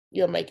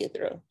 You'll make it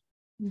through.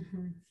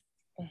 Mm-hmm.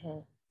 Mm-hmm.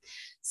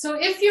 So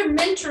if you're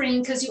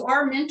mentoring, because you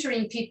are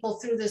mentoring people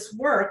through this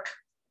work,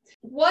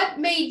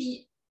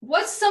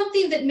 what's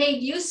something that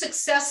made you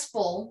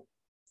successful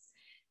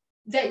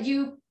that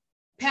you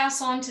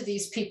pass on to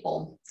these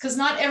people? Because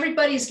not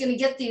everybody's going to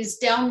get these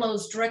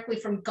downloads directly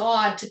from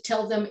God to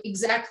tell them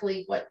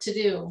exactly what to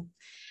do.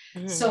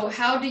 Mm-hmm. So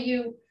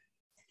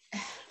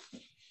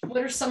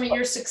what are some of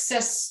your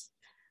success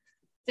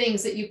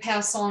things that you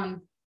pass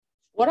on?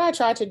 What I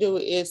try to do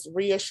is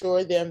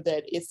reassure them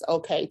that it's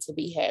okay to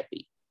be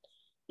happy.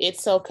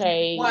 It's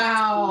okay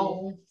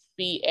to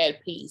be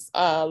at peace.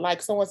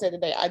 Like someone said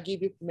today, I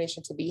give you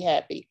permission to be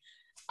happy.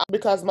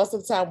 Because most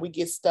of the time we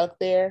get stuck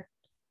there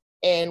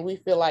and we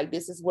feel like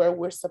this is where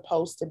we're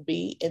supposed to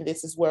be and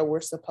this is where we're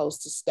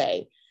supposed to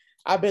stay.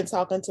 I've been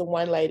talking to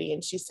one lady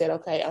and she said,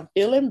 okay, I'm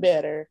feeling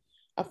better.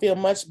 I feel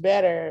much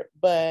better,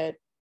 but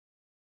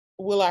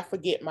will I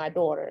forget my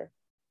daughter?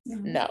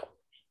 Mm-hmm. No.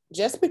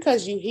 Just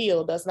because you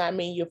heal does not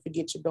mean you'll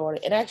forget your daughter.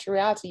 In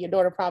actuality, your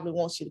daughter probably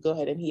wants you to go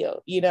ahead and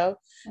heal,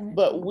 Mm-hmm.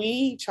 But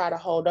we try to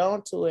hold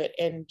on to it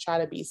and try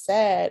to be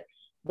sad,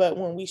 but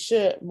when we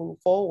should move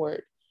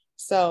forward.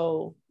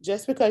 So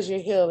just because you're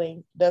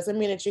healing doesn't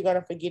mean that you're going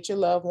to forget your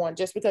loved one.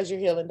 Just because you're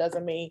healing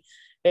doesn't mean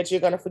that you're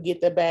going to forget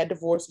the bad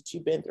divorce that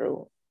you've been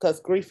through, because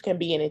grief can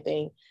be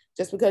anything.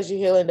 Just because you're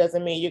healing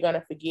doesn't mean you're going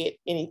to forget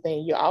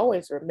anything. You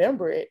always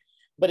remember it.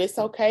 But it's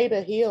okay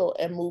to heal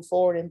and move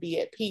forward and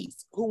be at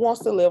peace. Who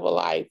wants to live a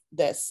life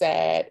that's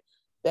sad,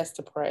 that's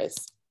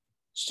depressed?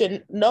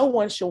 No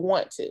one should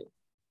want to.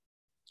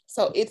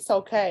 So it's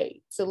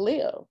okay to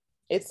live.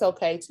 It's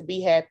okay to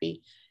be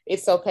happy.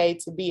 It's okay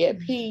to be at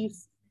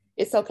peace.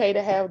 It's okay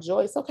to have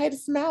joy. It's okay to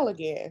smile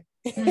again.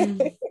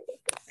 Mm.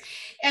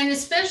 And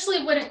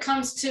especially when it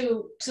comes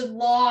to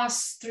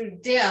loss through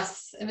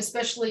death, and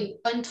especially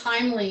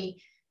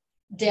untimely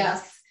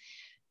death,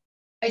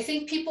 I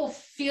think people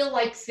feel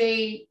like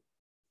they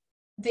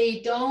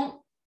don't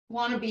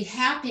want to be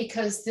happy,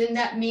 because then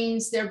that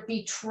means they're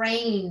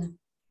betraying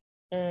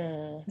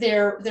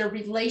their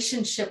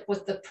relationship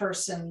with the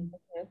person.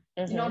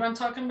 Mm-hmm. You know what I'm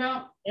talking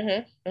about?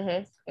 Mm-hmm.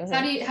 Mm-hmm.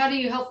 Mm-hmm. How do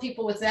you help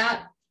people with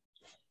that?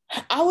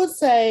 I would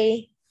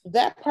say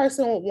that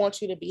person would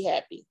want you to be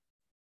happy,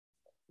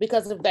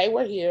 because if they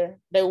were here,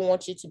 they would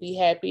want you to be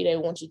happy. They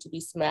want you to be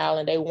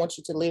smiling. They want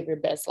you to live your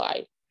best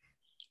life.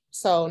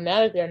 So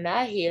now that they're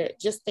not here,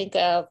 just think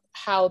of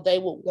how they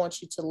would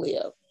want you to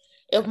live.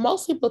 If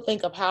most people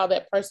think of how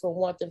that person would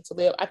want them to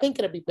live, I think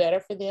it'll be better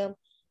for them.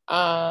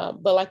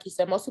 But like you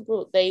said, most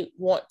people, they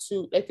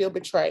feel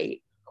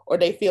betrayed or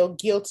they feel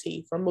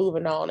guilty for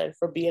moving on and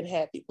for being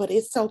happy, but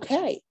it's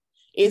okay.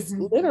 It's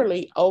mm-hmm.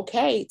 literally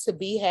okay to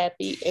be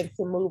happy and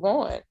to move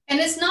on.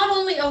 And it's not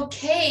only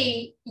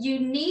okay, you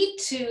need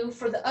to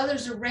for the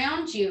others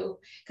around you.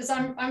 Because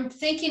I'm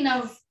thinking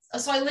of,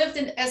 so I lived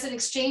as an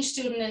exchange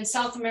student in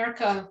South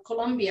America,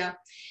 Colombia,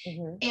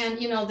 mm-hmm.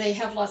 and they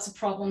have lots of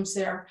problems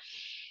there.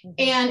 Mm-hmm.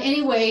 And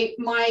anyway,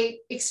 my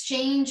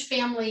exchange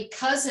family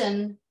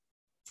cousin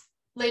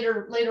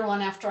later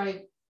on after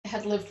I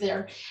had lived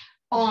there,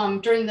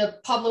 during the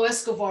Pablo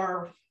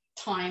Escobar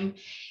time.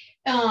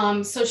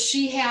 So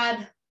she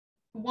had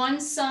one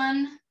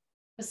son.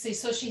 Let's see.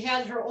 So she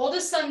had her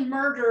oldest son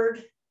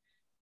murdered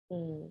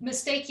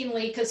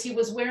mistakenly because he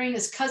was wearing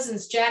his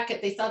cousin's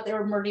jacket. They thought they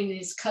were murdering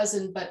his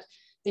cousin, but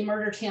they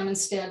murdered him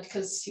instead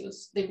because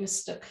they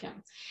mistook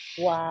him.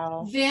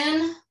 Wow.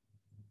 Then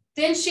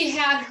she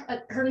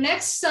had her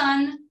next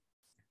son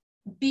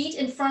beat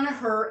in front of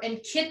her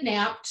and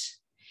kidnapped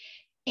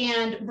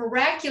and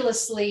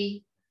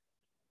miraculously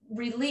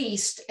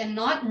released and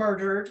not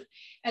murdered.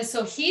 And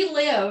so he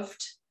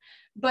lived,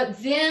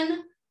 but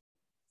then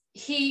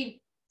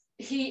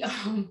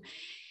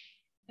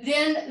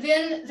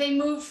then they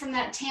moved from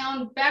that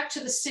town back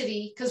to the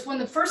city, because when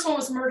the first one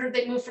was murdered,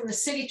 they moved from the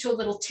city to a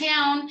little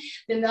town.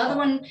 Then the other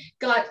one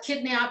got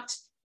kidnapped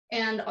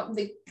and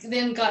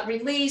then got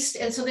released.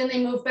 And so then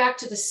they moved back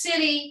to the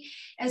city.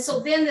 And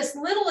so then this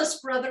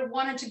littlest brother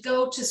wanted to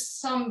go to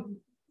some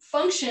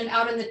function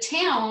out in the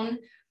town.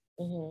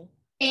 Mm-hmm.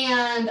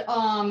 And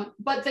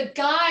but the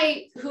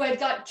guy who had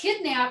got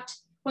kidnapped,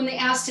 when they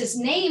asked his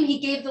name, he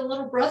gave the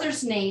little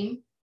brother's name.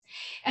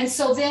 And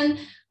so then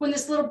when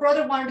this little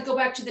brother wanted to go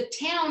back to the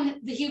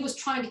town, he was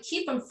trying to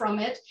keep him from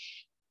it.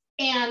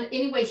 And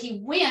anyway,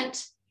 he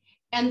went,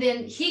 and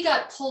then he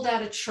got pulled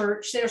out of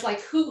church. There's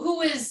like,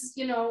 who is,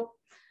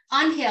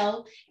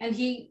 Angel? And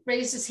he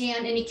raised his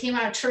hand and he came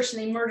out of church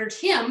and they murdered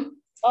him.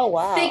 Oh,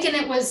 wow. Thinking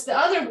it was the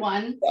other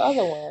one. The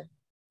other one.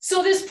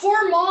 So this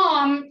poor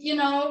mom,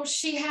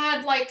 she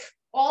had like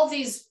all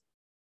these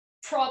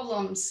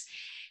problems.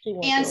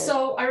 And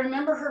so I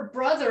remember her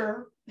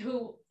brother,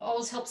 who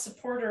always helped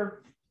support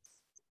her,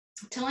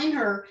 telling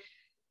her,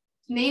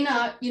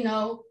 Nena,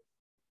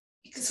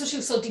 so she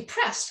was so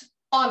depressed,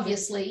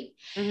 obviously.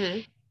 Mm-hmm.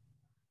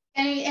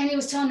 And he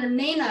was telling her,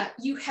 Nena,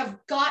 you have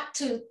got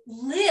to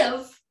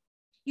live.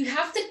 You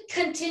have to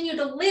continue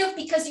to live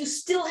because you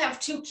still have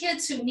 2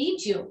 kids who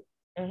need you.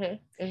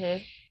 Mm-hmm.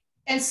 Mm-hmm.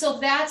 And so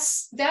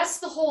that's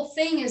the whole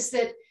thing, is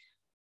that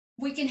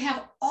we can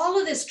have all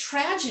of this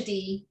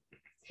tragedy.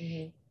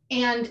 Mm-hmm.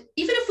 And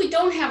even if we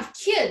don't have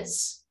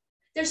kids,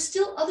 there's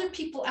still other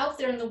people out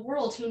there in the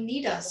world who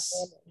need us.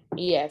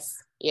 Yes.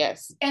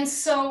 Yes. And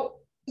so,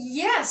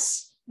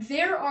 yes,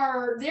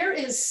 there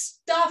is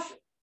stuff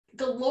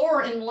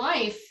galore in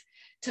life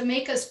to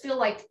make us feel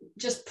like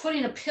just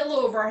putting a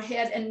pillow over our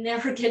head and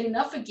never getting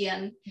up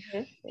again.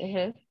 Mm-hmm.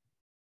 Mm-hmm.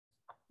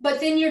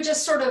 But then you're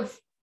just sort of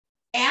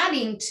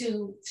adding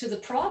to the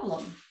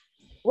problem.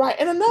 Right.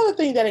 And another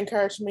thing that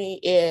encouraged me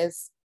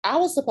is I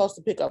was supposed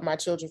to pick up my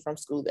children from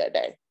school that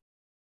day.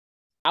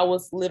 I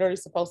was literally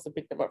supposed to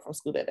pick them up from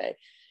school that day.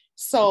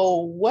 So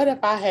what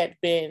if I had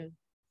been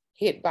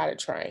hit by the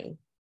train?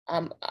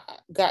 I'm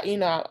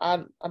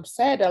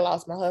sad that I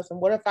lost my husband.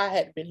 What if I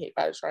had been hit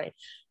by the train?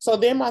 So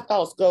then my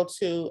thoughts go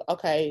to,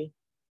 okay,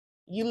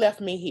 you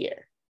left me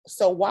here.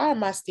 So why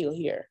am I still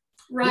here?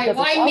 Right. Because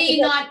why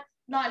me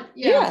not?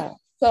 Yeah.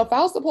 So if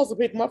I was supposed to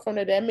pick them up from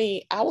there, that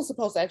means I was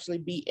supposed to actually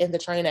be in the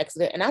train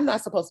accident, and I'm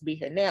not supposed to be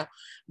here now.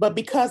 But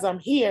because I'm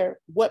here,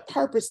 what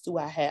purpose do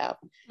I have?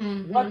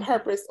 Mm-hmm. What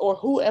purpose, or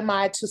who am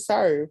I to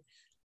serve?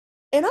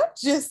 And I'm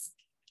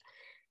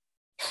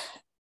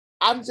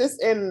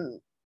just in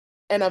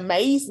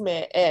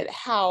amazement at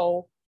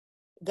how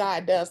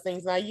God does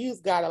things. And I use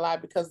God a lot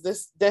because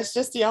that's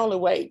just the only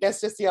way.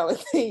 That's just the only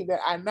thing that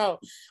I know.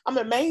 I'm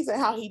amazed at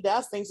how he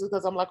does things,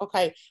 because I'm like,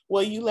 okay,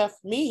 well, you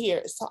left me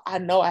here, so I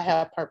know I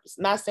have purpose.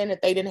 Not saying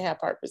that they didn't have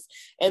purpose,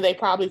 and they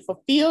probably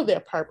fulfill their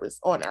purpose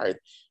on earth.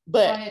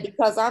 But right,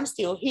 because I'm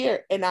still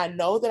here and I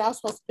know that I was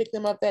supposed to pick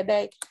them up that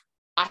day,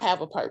 I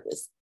have a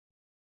purpose.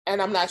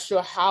 And I'm not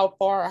sure how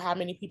far or how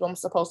many people I'm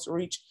supposed to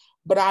reach,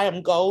 but I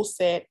am goal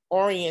set,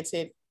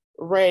 oriented,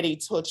 ready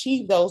to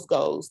achieve those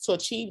goals, to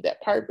achieve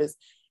that purpose,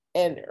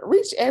 and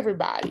reach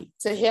everybody,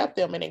 to help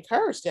them and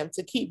encourage them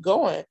to keep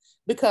going,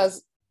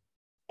 because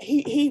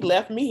he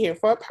left me here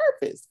for a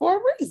purpose, for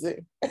a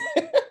reason.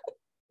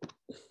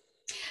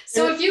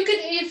 So if you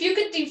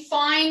could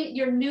define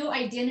your new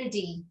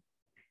identity,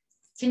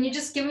 can you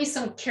just give me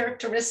some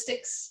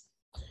characteristics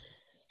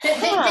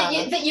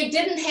that you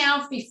didn't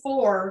have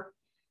before,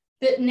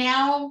 that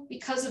now,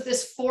 because of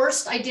this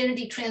forced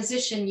identity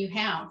transition, you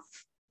have?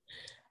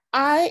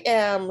 I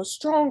am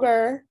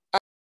stronger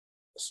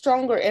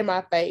in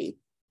my faith,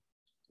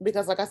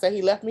 because like I said,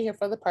 he left me here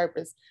for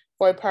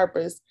a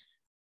purpose.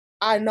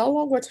 I no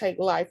longer take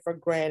life for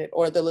granted,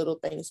 or the little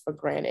things for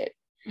granted.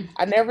 Mm-hmm.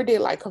 I never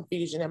did like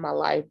confusion in my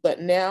life, but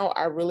now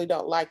I really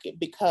don't like it,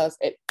 because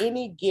at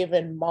any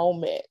given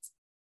moment,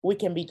 we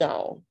can be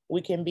gone. We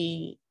can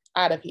be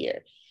out of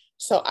here.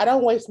 So I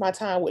don't waste my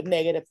time with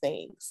negative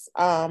things.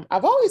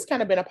 I've always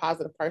kind of been a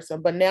positive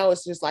person, but now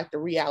it's just like the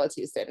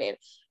reality is setting in.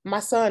 My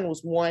son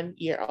was 1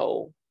 year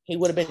old. He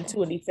would have been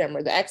 2 in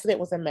December. The accident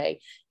was in May.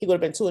 He would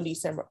have been 2 in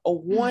December. A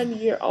 1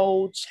 year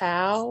old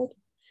child.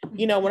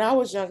 You know, when I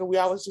was younger, we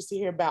always used to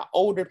hear about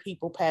older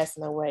people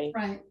passing away.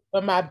 Right.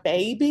 But my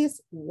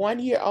baby's 1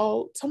 year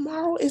old.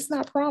 Tomorrow is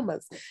not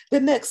promised. The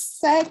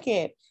next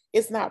second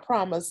is not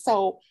promised.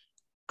 So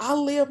I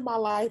live my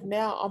life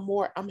now.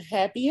 I'm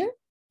happier,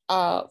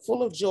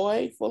 full of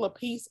joy, full of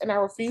peace. And I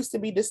refuse to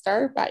be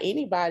disturbed by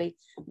anybody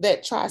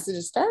that tries to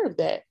disturb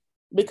that,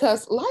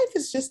 because life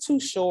is just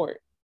too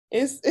short.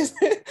 It's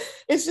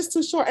it's just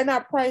too short. And I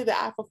pray that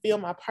I fulfill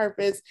my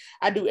purpose.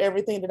 I do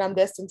everything that I'm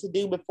destined to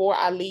do before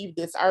I leave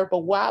this earth. But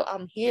while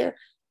I'm here,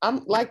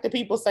 I'm like the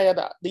people say,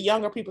 the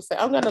younger people say,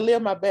 I'm going to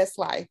live my best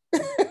life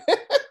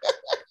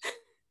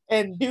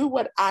and do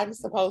what I'm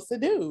supposed to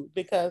do,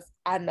 because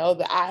I know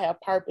that I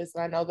have purpose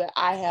and I know that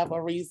I have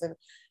a reason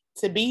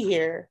to be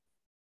here.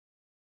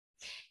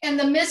 And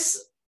the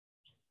Miss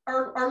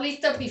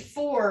Arleta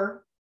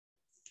before,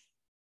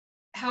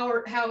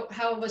 how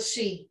was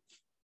she?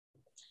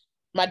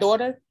 My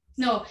daughter?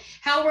 No,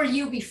 how were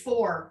you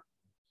before?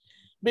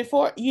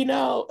 Before,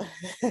 I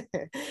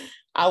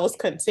was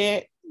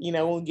content.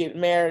 When we get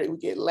married, we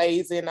get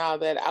lazy and all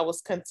that. I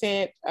was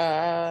content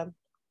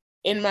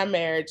in my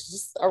marriage,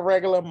 just a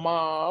regular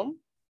mom,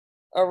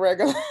 a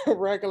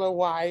regular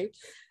wife.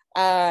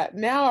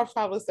 Now I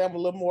probably say I'm a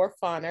little more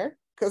funner,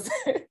 because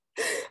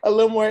a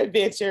little more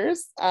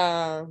adventures,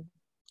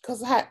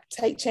 because I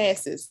take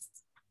chances,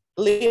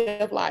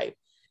 live life.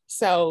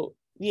 So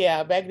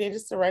yeah, back then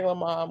just a regular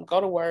mom,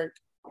 go to work,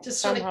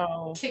 just sort of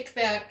home, kick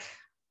back.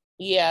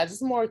 Yeah,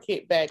 just more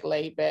kick back,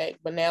 laid back.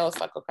 But now it's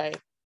like, okay.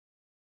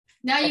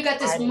 Now you got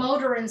this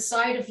motor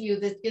inside of you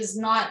that is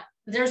not,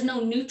 there's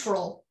no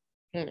neutral.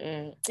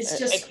 It's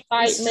just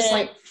like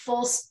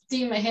full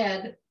steam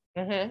ahead.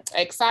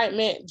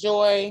 Excitement,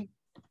 joy.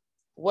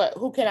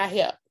 Who can I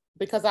help?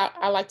 Because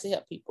I like to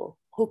help people.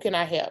 Who can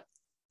I help?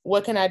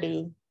 What can I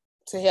do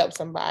to help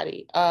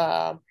somebody?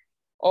 Or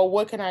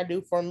what can I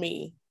do for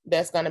me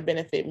that's going to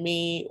benefit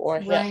me or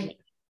help me?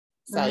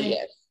 So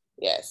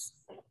yes.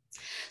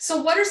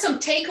 So what are some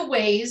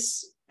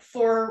takeaways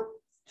for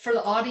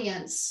the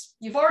audience?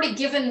 You've already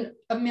given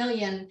a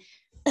million,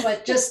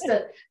 but just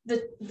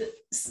the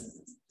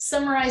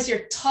summarize your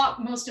top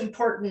most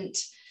important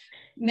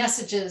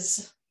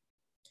messages.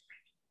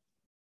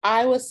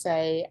 I would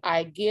say,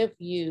 I give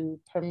you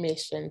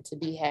permission to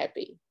be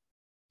happy.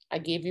 I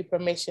give you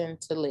permission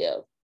to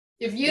live.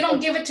 If you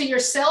don't give it to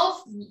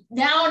yourself,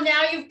 now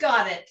you've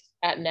got it.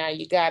 Now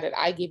you got it.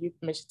 I give you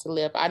permission to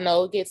live. I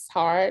know it gets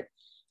hard.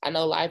 I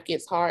know life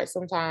gets hard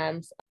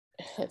sometimes.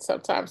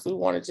 Sometimes we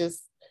want to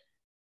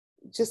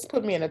just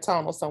put me in a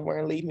tunnel somewhere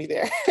and leave me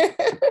there.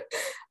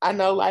 I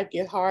know life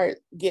gets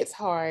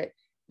hard,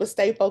 but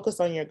stay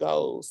focused on your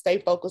goals. Stay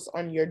focused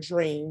on your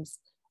dreams.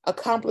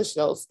 Accomplish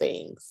those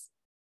things.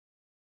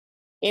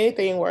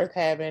 Anything worth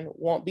having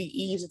won't be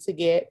easy to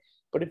get,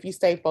 but if you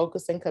stay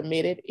focused and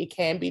committed, it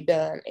can be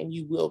done and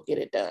you will get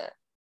it done.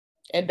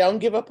 And don't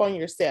give up on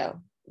yourself.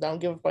 Don't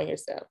give up on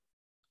yourself.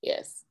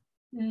 Yes.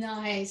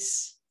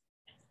 Nice.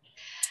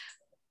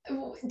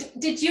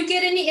 Did you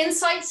get any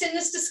insights in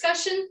this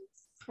discussion?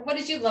 What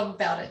did you love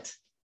about it?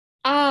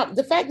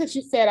 The fact that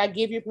you said I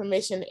give you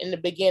permission in the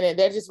beginning,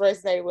 that just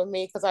resonated with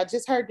me, because I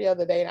just heard the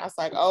other day and I was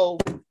like, oh,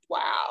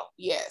 wow,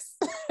 yes.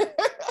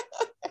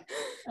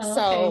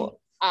 So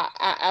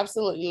I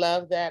absolutely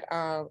love that.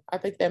 I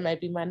think that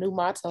might be my new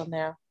motto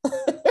now.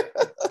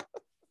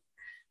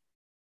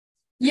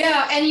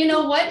 Yeah, and you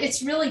know what?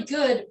 It's really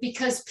good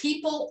because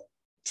people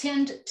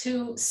tend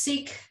to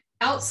seek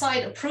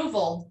outside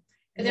approval.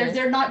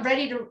 They're not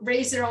ready to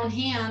raise their own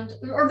hand,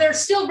 or they're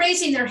still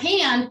raising their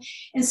hand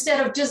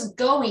instead of just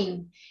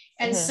going.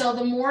 And so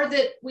the more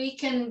that we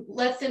can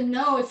let them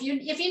know, if you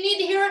need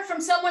to hear it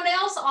from someone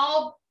else,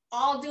 I'll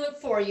do it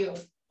for you.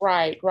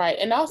 Right.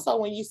 And also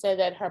when you said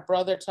that her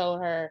brother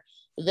told her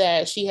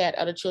that she had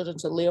other children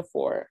to live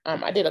for,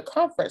 I did a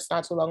conference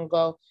not too long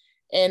ago,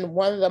 and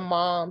one of the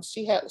moms,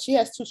 she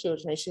has two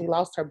children and she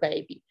lost her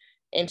baby,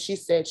 and she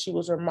said she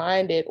was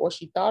reminded, or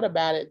she thought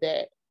about it,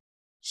 that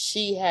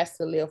she has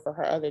to live for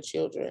her other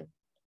children.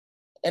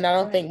 And I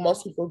don't think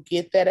most people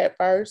get that at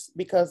first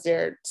because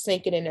they're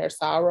sinking in their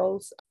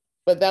sorrows.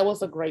 But that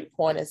was a great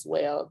point as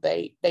well.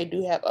 They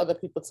do have other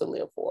people to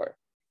live for.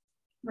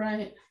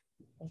 Right.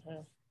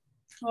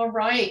 All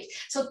right.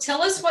 So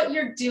tell us what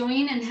you're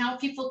doing and how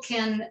people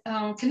can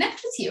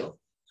connect with you.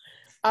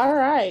 All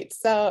right.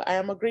 So I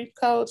am a grief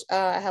coach.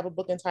 I have a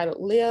book entitled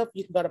Live.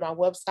 You can go to my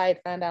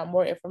website, find out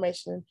more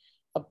information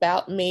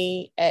about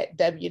me at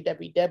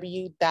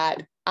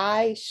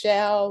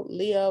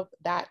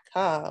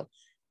www.ishalllive.com.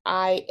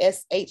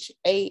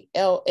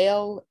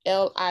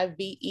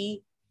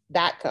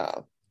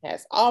 ISHALLLIVE.com.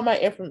 Has all my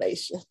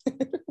information.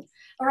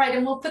 All right.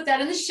 And we'll put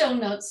that in the show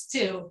notes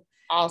too.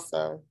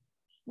 Awesome.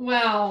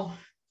 Wow.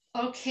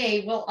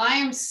 Okay. Well, I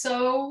am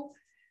so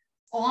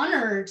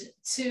honored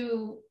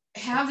to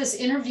have this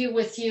interview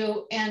with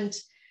you. And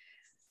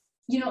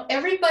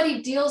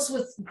everybody deals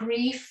with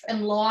grief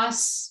and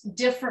loss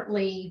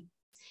differently.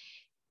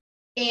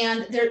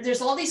 And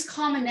there's all these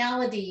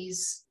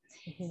commonalities.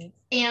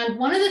 And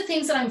one of the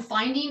things that I'm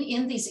finding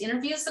in these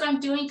interviews that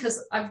I'm doing,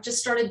 because I've just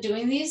started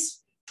doing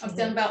these, I've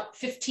done about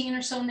 15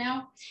 or so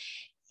now,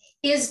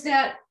 is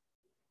that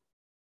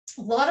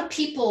a lot of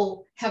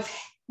people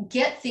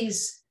get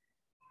these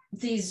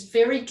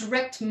very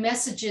direct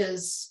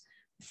messages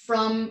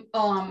from,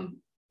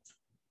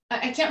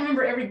 I can't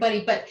remember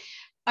everybody, but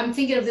I'm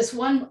thinking of this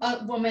one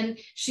woman.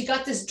 She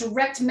got this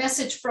direct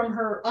message from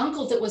her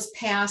uncle that was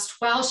passed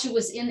while she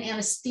was in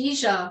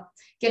anesthesia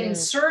getting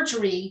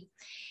surgery,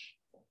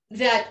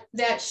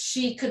 that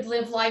she could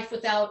live life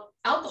without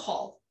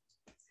alcohol.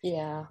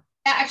 Yeah.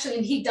 Actually,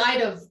 and he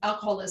died of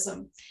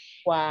alcoholism.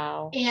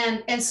 Wow.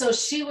 And so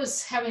she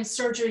was having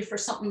surgery for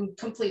something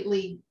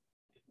completely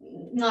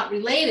not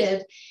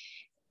related,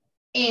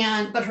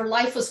 but her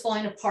life was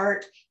falling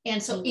apart.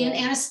 And so in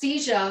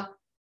anesthesia,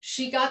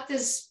 she got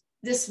this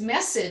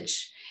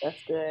message.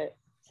 That's good.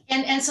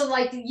 And so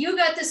like you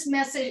got this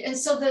message. And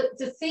so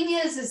the thing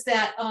is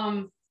that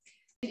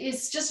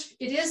it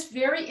is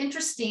very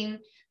interesting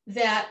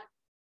that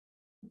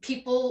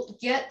people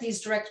get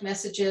these direct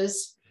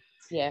messages.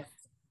 Yes.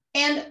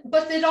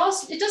 But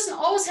it doesn't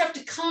always have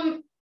to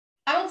come.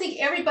 I don't think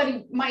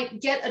everybody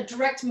might get a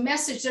direct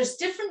message. There's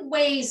different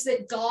ways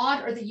that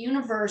God or the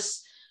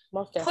universe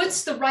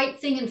puts the right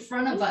thing in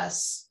front of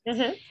us.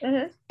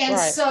 And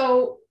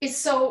so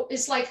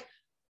it's like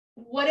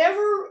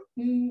whatever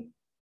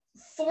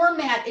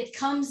format it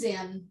comes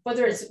in,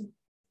 whether it's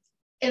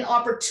an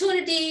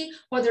opportunity,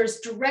 whether it's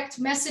direct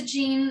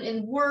messaging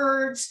in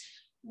words,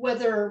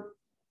 whether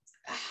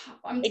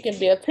it can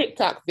be a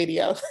TikTok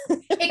video.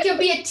 It can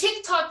be a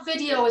TikTok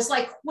video. It's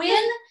like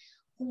when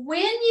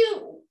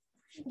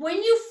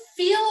you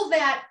feel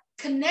that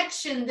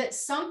connection that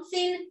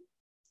something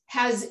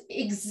has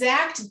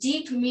exact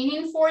deep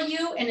meaning for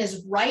you and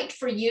is right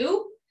for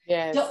you,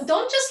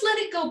 don't just let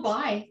it go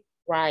by.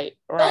 Right.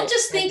 Don't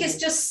just think it's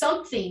just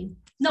something.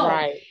 No,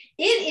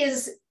 it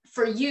is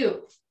for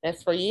you.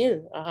 That's for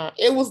you.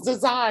 It was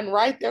designed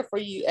right there for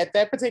you at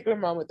that particular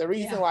moment. The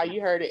reason why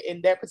you heard it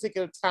in that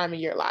particular time in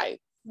your life.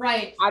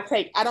 Right.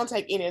 I don't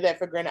take any of that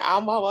for granted.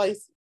 I'm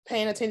always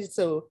paying attention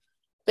to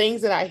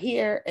things that I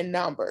hear and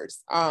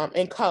numbers,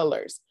 and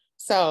colors.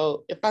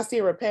 So if I see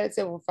a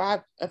repetitive,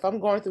 if I'm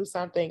going through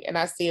something and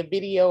I see a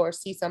video or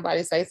see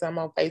somebody say something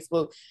on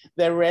Facebook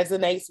that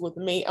resonates with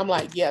me, I'm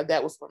like, yeah,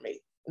 that was for me.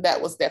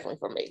 That was definitely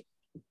for me.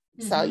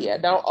 So yeah,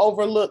 don't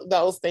overlook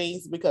those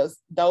things, because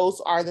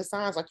those are the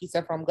signs, like you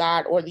said, from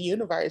God or the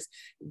universe,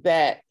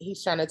 that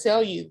he's trying to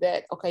tell you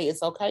that, okay,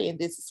 it's okay. And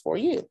this is for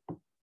you.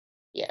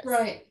 Yes.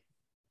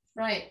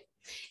 Right.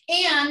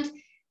 And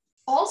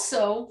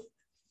also,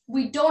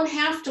 we don't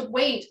have to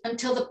wait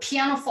until the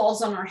piano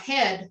falls on our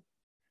head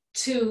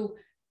to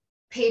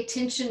pay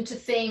attention to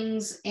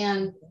things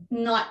and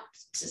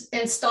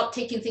stop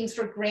taking things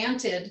for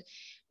granted.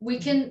 We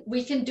can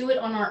do it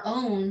on our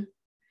own.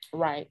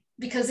 Right.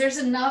 Because there's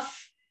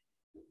enough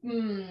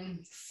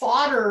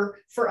fodder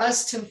for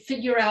us to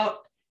figure out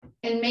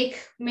and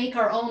make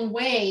our own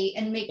way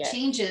and make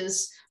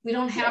changes. We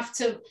don't have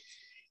to.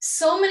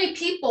 So many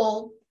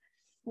people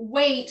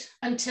wait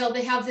until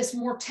they have this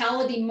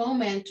mortality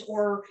moment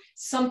or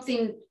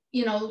something,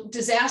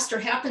 disaster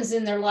happens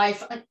in their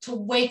life to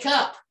wake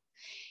up.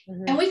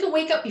 And we can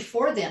wake up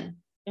before then.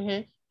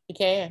 You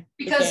can.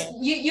 Because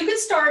you can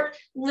start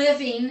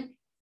living,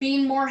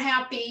 being more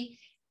happy,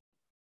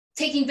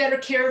 taking better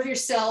care of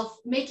yourself,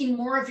 making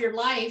more of your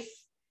life,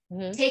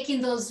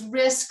 taking those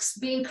risks,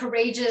 being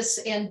courageous,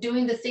 and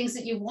doing the things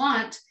that you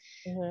want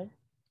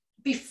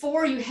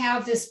before you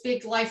have this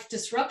big life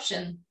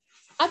disruption.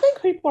 I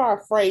think people are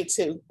afraid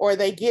to, or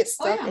they get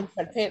stuck and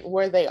content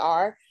where they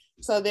are.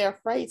 So they're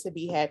afraid to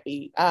be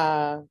happy.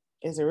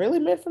 Is it really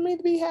meant for me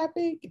to be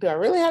happy? Do I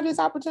really have this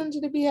opportunity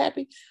to be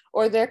happy?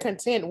 Or they're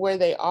content where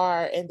they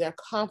are and they're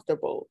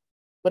comfortable,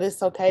 but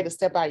it's okay to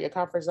step out of your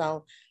comfort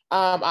zone.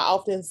 I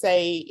often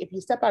say, if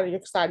you step out of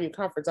your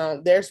comfort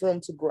zone, there's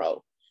room to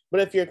grow.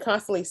 But if you're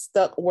constantly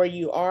stuck where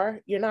you are,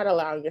 you're not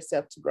allowing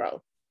yourself to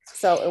grow.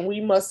 So, and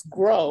we must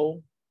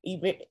grow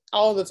even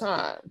all the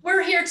time.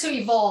 We're here to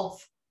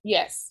evolve.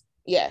 Yes.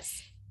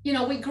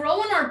 We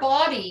grow in our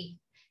body,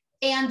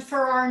 and for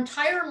our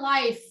entire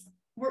life,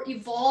 we're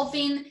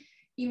evolving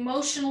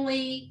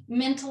emotionally,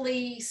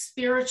 mentally,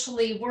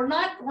 spiritually. We're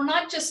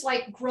not just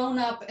like grown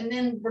up and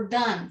then we're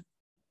done.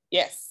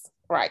 Yes.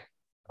 Right.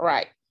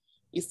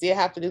 You still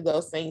have to do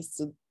those things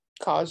to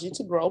cause you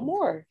to grow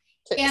more,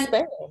 to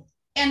expand.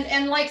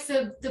 And like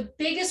the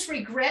biggest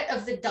regret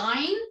of the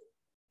dying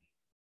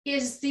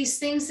is these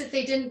things that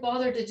they didn't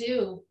bother to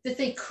do, that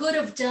they could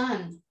have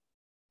done.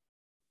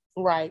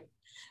 Right.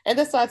 And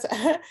that's why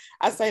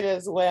I say that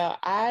as well.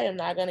 I am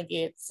not going to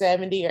get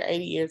 70 or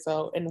 80 years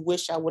old and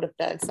wish I would have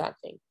done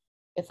something.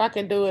 If I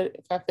can do it,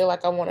 if I feel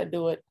like I want to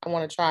do it, I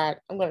want to try it,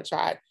 I'm going to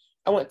try it.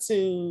 I went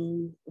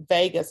to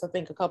Vegas, I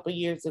think a couple of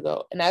years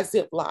ago, and I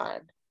zip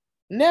lined.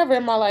 Never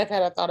in my life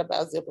had I thought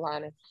about zip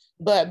lining,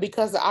 but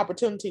because the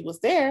opportunity was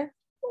there,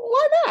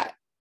 why not?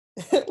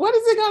 What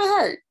is it going to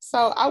hurt?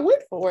 So I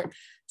went for it.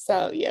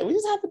 So yeah, we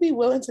just have to be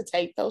willing to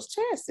take those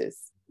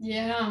chances.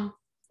 Yeah.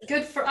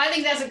 I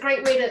think that's a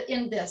great way to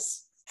end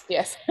this.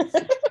 Yes.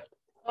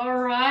 All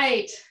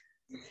right.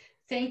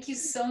 Thank you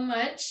so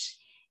much.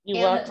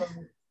 You're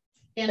welcome.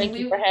 Thank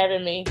you for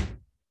having me.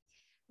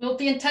 We'll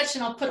be in touch,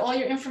 and I'll put all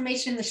your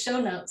information in the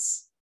show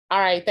notes. All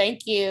right.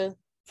 Thank you.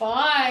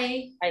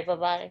 Bye. All right.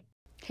 Bye-bye.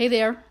 Hey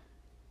there.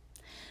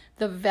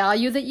 The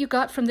value that you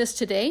got from this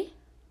today,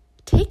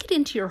 take it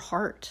into your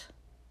heart.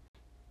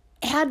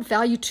 Add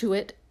value to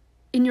it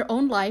in your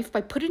own life by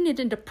putting it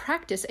into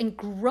practice and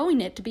growing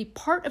it to be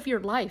part of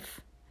your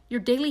life, your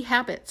daily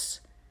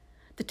habits,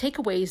 the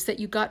takeaways that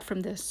you got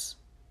from this.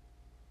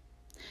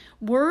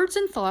 Words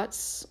and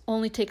thoughts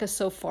only take us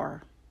so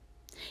far.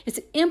 It's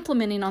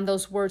implementing on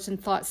those words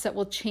and thoughts that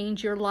will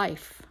change your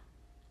life.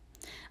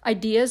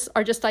 Ideas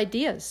are just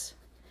ideas.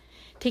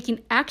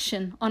 Taking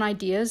action on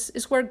ideas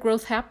is where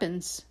growth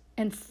happens,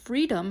 and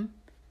freedom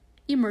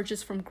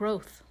emerges from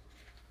growth.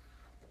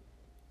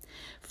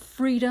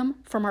 Freedom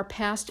from our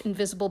past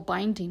invisible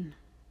binding.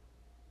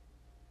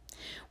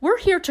 We're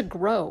here to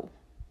grow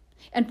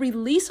and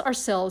release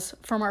ourselves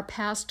from our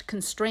past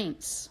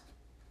constraints.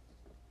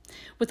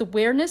 With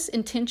awareness,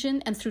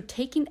 intention, and through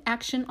taking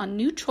action on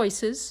new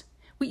choices,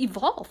 we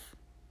evolve.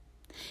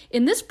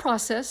 In this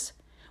process,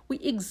 we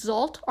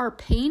exalt our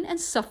pain and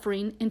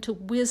suffering into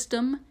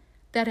wisdom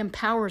that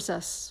empowers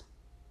us.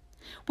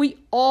 We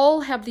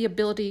all have the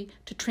ability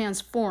to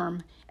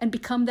transform and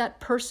become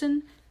that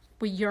person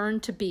we yearn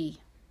to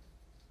be.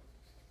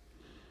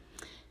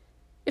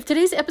 If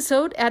today's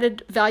episode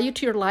added value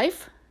to your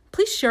life,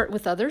 please share it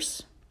with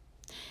others.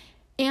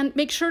 And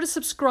make sure to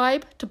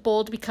subscribe to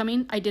Bold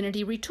Becoming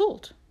Identity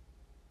Retooled.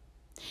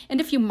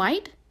 And if you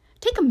might,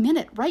 take a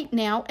minute right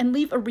now and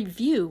leave a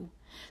review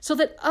so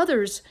that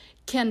others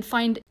can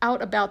find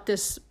out about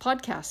this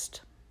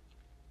podcast.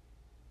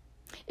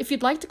 If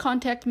you'd like to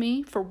contact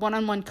me for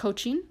one-on-one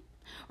coaching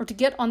or to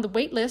get on the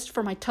wait list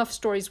for my Tough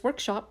Stories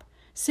workshop,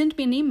 send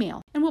me an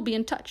email and we'll be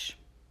in touch.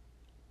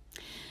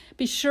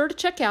 Be sure to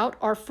check out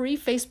our free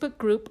Facebook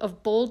group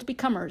of Bold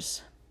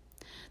Becomers.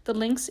 The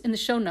link's in the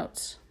show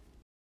notes.